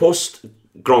know, post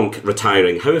Gronk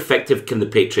retiring, how effective can the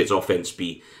Patriots offense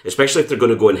be, especially if they're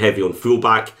going to go in heavy on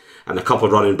fullback and a couple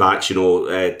of running backs,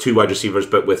 2 wide receivers,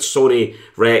 but with Sony,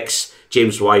 Rex,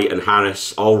 James White and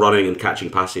Harris all running and catching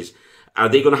passes. Are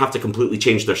they going to have to completely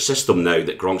change their system now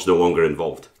that Gronk's no longer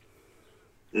involved?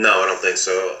 No, I don't think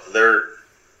so.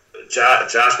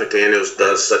 Josh McDaniels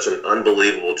does such an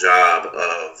unbelievable job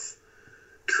of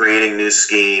creating new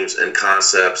schemes and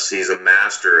concepts. He's a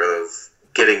master of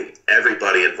getting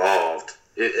everybody involved.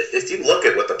 If you look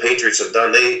at what the Patriots have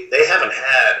done, they haven't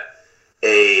had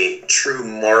a true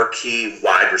marquee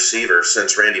wide receiver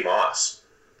since Randy Moss.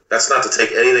 That's not to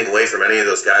take anything away from any of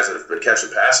those guys that have been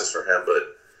catching passes for him,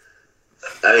 but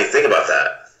think about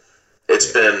that.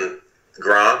 It's been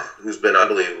Gronk, who's been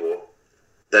unbelievable.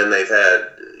 Then they've had,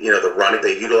 the running.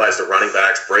 They utilize the running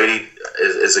backs. Brady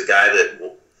is a guy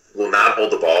that will not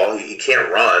hold the ball. He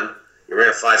can't run. He ran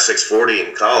a 5.6 40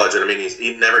 in college, and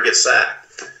he never gets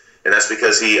sacked. And that's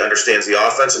because he understands the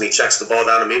offense and he checks the ball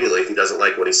down immediately if he doesn't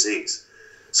like what he sees.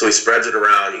 So he spreads it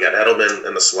around. You got Edelman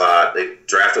in the slot. They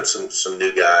drafted some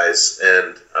new guys,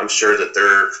 and I'm sure that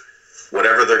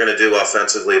whatever they're going to do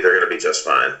offensively, they're going to be just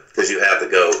fine because you have the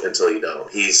GOAT until you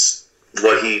don't.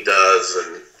 What he does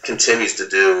and continues to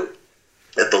do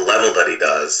at the level that he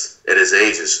does at his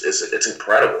age it's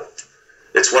incredible.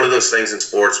 It's one of those things in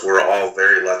sports we're all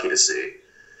very lucky to see.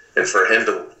 And for him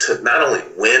to not only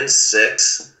win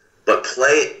 6, but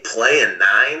play in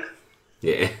 9.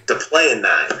 Yeah. To play in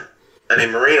 9.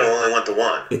 Marino only went to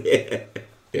 1.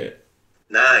 Yeah.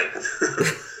 9.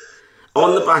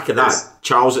 On the back of that,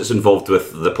 Charles, that's involved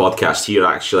with the podcast here,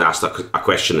 actually asked a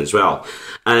question as well.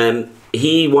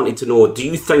 He wanted to know, do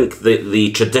you think that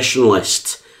the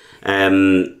traditionalist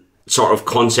sort of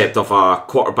concept of a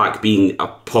quarterback being a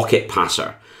pocket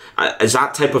passer, is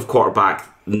that type of quarterback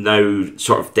now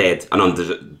sort of dead and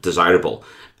undesirable?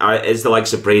 Is the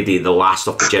likes of Brady the last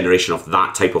of the generation of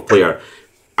that type of player?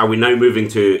 are we now moving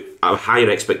to a higher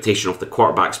expectation of the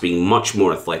quarterbacks being much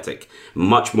more athletic,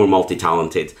 much more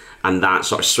multi-talented, and that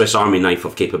sort of Swiss Army knife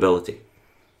of capability?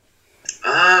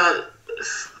 I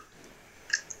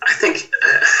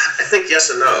think yes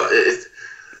and no.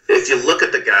 If you look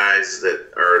at the guys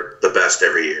that are the best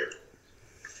every year,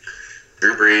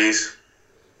 Drew Brees,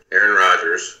 Aaron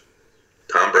Rodgers,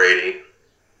 Tom Brady,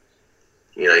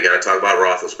 you got to talk about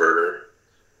Roethlisberger.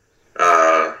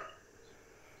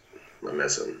 What am I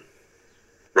missing?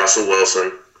 Russell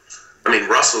Wilson. I mean,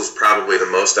 Russell's probably the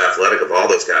most athletic of all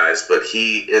those guys, but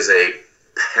he is a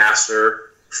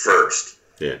passer first.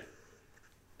 Yeah.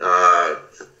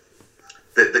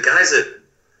 The guys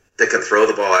that can throw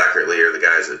the ball accurately are the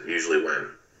guys that usually win.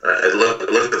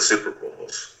 Look at the Super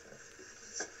Bowls.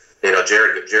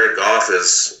 Jared Goff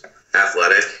is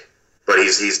athletic, but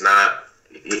he's not.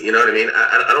 You know what I mean?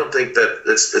 I don't think that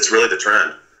it's really the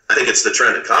trend. I think it's the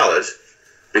trend in college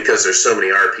because there's so many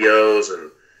RPOs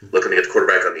and looking to get the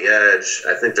quarterback on the edge.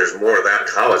 I think there's more of that in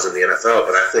college than the NFL,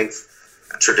 but I think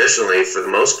traditionally, for the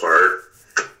most part,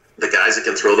 the guys that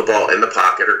can throw the ball in the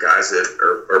pocket are guys that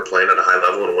are playing at a high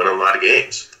level and winning a lot of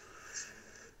games.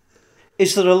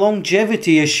 Is there a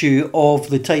longevity issue of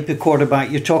the type of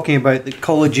quarterback you're talking about that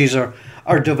colleges are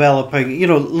developing?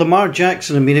 Lamar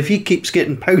Jackson, I mean, if he keeps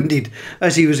getting pounded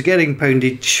as he was getting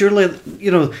pounded, surely,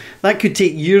 that could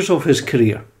take years of his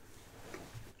career.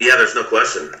 Yeah, there's no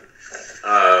question.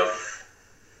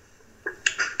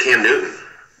 Cam Newton.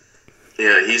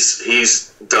 Yeah,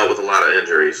 he's dealt with a lot of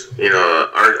injuries.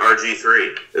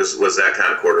 RG3 was that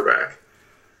kind of quarterback.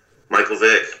 Michael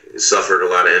Vick suffered a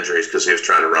lot of injuries because he was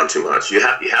trying to run too much. You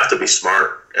have to be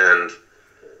smart, and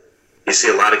you see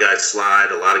a lot of guys slide,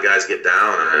 a lot of guys get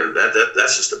down, and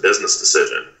that's just a business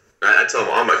decision. I tell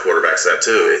all my quarterbacks that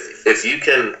too. If you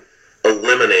can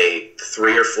eliminate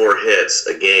 3 or 4 hits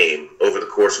a game over the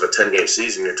course of a 10-game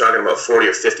season, you're talking about 40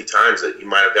 or 50 times that you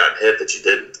might have gotten hit that you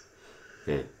didn't.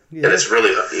 Yeah. And it's really,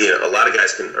 a lot of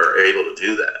guys are able to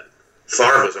do that.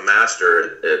 Favre was a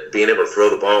master at being able to throw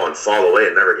the ball and fall away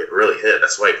and never get really hit.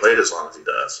 That's why he played as long as he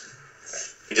does.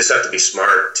 You just have to be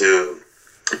smart to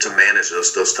manage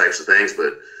those types of things.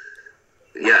 But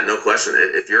yeah, no question.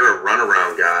 If you're a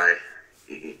runaround guy,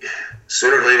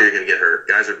 sooner or later you're going to get hurt.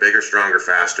 Guys are bigger, stronger,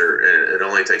 faster, and it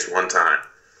only takes one time,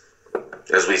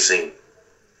 as we've seen.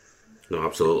 No,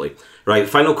 absolutely. Right,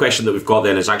 final question that we've got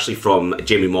then is actually from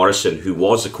Jamie Morrison, who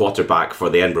was the quarterback for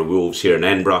the Edinburgh Wolves here in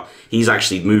Edinburgh. He's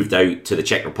actually moved out to the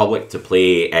Czech Republic to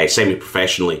play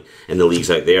semi-professionally in the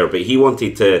leagues out there. But he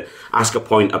wanted to ask a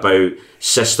point about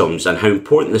systems and how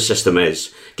important the system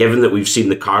is, given that we've seen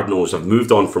the Cardinals have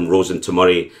moved on from Rosen to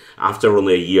Murray after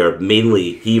only a year,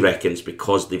 mainly, he reckons,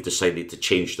 because they've decided to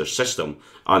change their system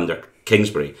under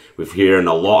Kingsbury. We're hearing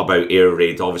a lot about air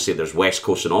raid. Obviously, there's West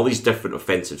Coast and all these different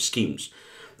offensive schemes.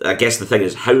 I guess the thing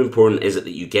is, how important is it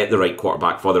that you get the right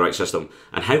quarterback for the right system?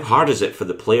 And how hard is it for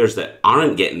the players that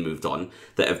aren't getting moved on,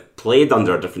 that have played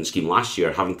under a different scheme last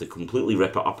year, having to completely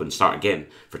rip it up and start again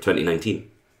for 2019?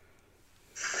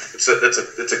 It's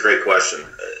a great question.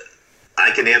 I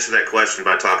can answer that question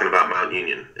by talking about Mount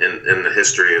Union and the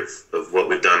history of what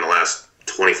we've done the last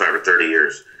 25 or 30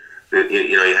 years.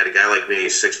 You had a guy like me,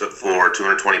 6'4",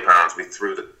 220 pounds. We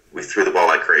threw the ball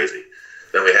like crazy.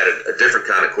 Then we had a different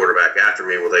kind of quarterback after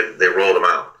me where they rolled him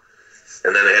out.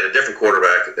 And then they had a different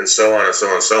quarterback, and so on and so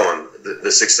on and so on.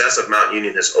 The success of Mount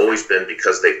Union has always been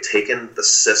because they've taken the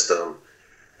system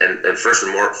and first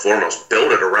and foremost,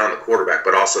 build it around the quarterback,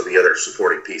 but also the other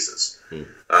supporting pieces.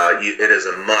 It is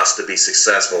a must to be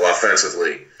successful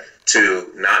offensively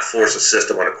to not force a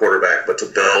system on a quarterback, but to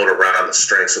build around the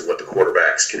strengths of what the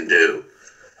quarterbacks can do.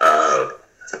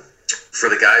 For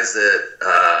the guys that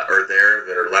are there,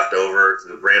 that are left over,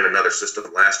 that ran another system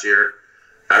last year,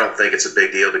 I don't think it's a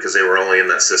big deal because they were only in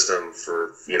that system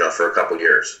for a couple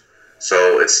years.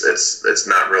 So it's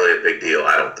not really a big deal,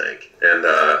 I don't think. And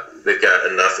they've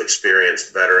got enough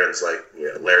experienced veterans like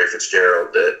Larry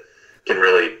Fitzgerald that can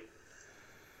really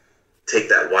take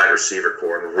that wide receiver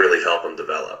core and really help them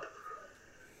develop.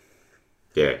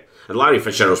 Yeah, and Larry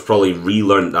Fitzgerald's probably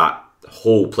relearned that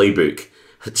whole playbook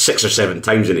 6 or 7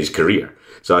 times in his career.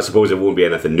 So I suppose it won't be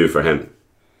anything new for him.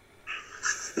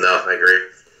 No, I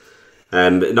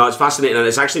agree. No, it's fascinating, and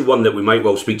it's actually one that we might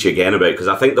well speak to you again about, because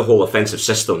I think the whole offensive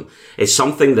system is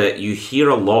something that you hear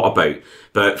a lot about,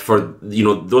 but for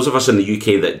those of us in the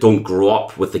UK that don't grow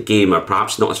up with the game, or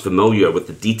perhaps not as familiar with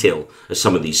the detail as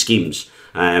some of these schemes,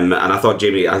 and I thought,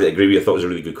 Jamie, I agree with you, I thought it was a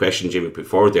really good question Jamie put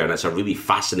forward there, and it's a really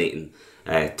fascinating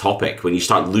topic. When you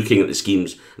start looking at the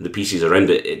schemes and the pieces around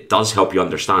it, it does help you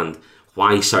understand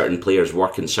why certain players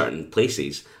work in certain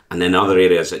places, and in other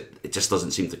areas it just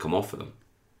doesn't seem to come off for them.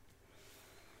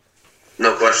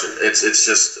 question. It's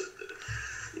just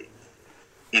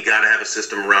you got to have a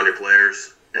system around your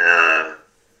players,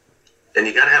 and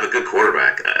you got to have a good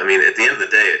quarterback. I mean, at the end of the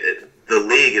day, the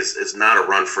league is not a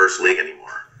run first league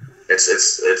anymore. It's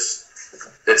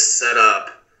set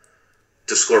up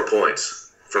to score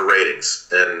points for ratings,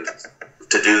 and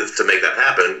to make that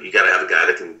happen, you got to have a guy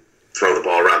that can throw the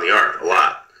ball around the yard a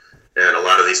lot. And a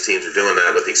lot of these teams are doing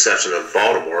that, with the exception of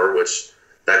Baltimore, which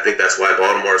I think that's why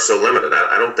Baltimore is so limited.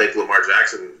 I don't think Lamar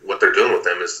Jackson, what they're doing with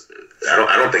him is,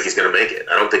 I don't think he's going to make it.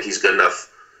 I don't think he's a good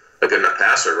enough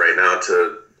passer right now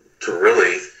to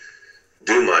really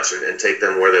do much and take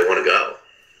them where they want to go.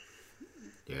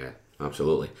 Yeah,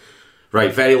 absolutely.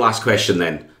 Right, very last question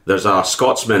then. There's a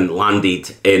Scotsman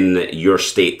landed in your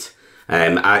state,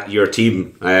 at your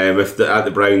team, at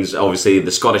the Browns. Obviously,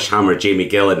 the Scottish Hammer, Jamie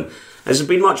Gillan. Has there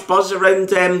been much buzz around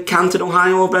Canton,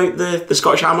 Ohio about the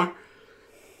Scottish Hammer?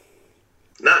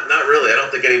 Not really. I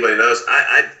don't think anybody knows.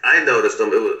 I noticed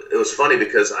him. It was funny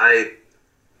because I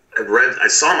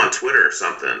saw him on Twitter or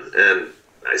something, and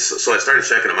so I started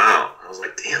checking him out. I was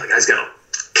like, damn, the guy's got a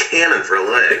cannon for a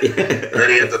leg. And then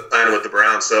he had to sign with the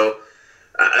Browns. So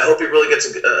I hope he really gets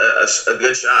a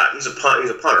good shot. He's a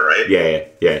punter, right? Yeah.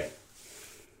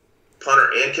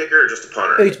 Punter and kicker, or just a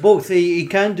punter? It's both. He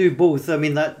can do both. I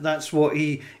mean, that's what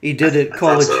he did at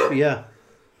college. So. Yeah.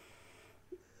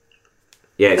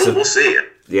 Yeah. We'll see.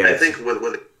 Yeah. I think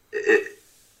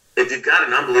if you've got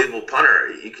an unbelievable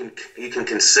punter, you can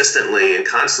consistently and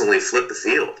constantly flip the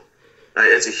field.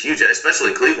 It's a huge,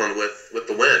 especially in Cleveland with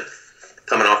the wind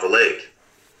coming off the lake.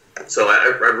 So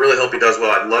I really hope he does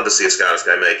well. I'd love to see a Scottish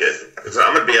guy make it. So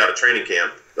I'm going to be out of training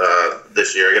camp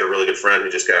this year. I got a really good friend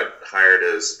who just got hired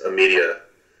as a media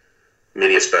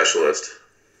specialist.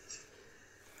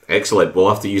 Excellent. We'll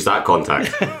have to use that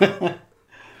contact.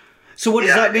 So what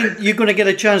does that mean? You're going to get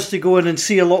a chance to go in and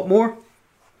see a lot more?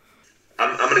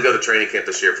 I'm going to go to training camp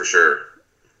this year for sure.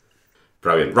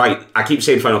 Brilliant. Right, I keep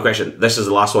saying final question. This is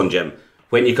the last one, Jim.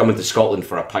 When are you coming to Scotland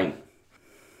for a pint?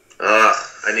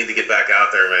 I need to get back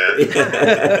out there, man. I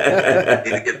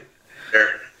need to get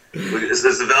there. Is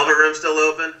the Velvet Room still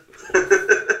open?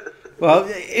 Well,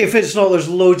 if it's not, there's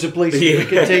loads of places we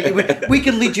can take you. We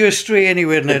can lead you astray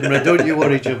anywhere in Edinburgh. Don't you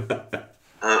worry, Jim.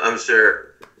 I'm sure.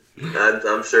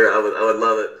 I'm sure I would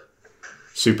love it.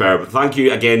 Superb. Thank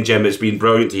you again, Jim. It's been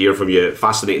brilliant to hear from you.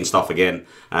 Fascinating stuff again.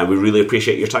 And we really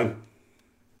appreciate your time.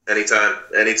 Anytime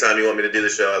you want me to do the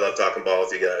show, I love talking ball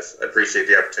with you guys. I appreciate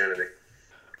the opportunity.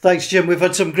 Thanks, Jim. We've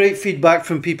had some great feedback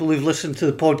from people who've listened to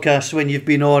the podcast when you've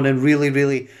been on and really,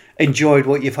 really enjoyed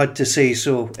what you've had to say.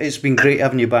 So it's been great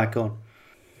having you back on.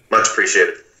 Much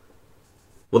appreciated.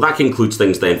 Well, that concludes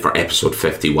things then for episode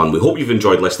 51. We hope you've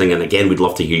enjoyed listening, and again, we'd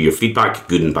love to hear your feedback,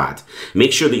 good and bad.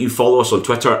 Make sure that you follow us on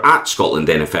Twitter at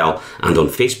ScotlandNFL and on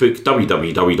Facebook,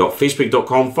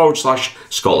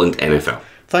 www.facebook.com/ScotlandNFL.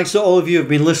 Thanks to all of you who have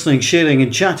been listening, sharing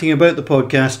and chatting about the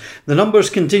podcast. The numbers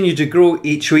continue to grow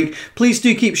each week. Please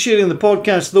do keep sharing the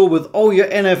podcast, though, with all your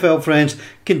NFL friends.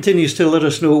 Continues to let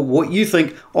us know what you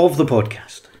think of the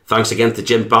podcast. Thanks again to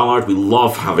Jim Ballard. We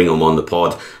love having him on the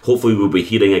pod. Hopefully we'll be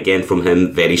hearing again from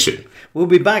him very soon. We'll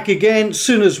be back again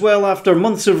soon as well after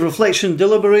months of reflection,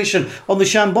 deliberation on the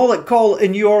shambolic call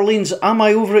in New Orleans. Am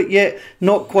I over it yet?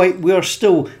 Not quite. We're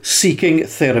still seeking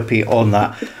therapy on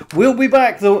that. We'll be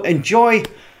back though. Enjoy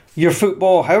your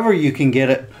football however you can get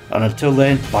it. And until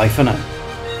then, bye for now.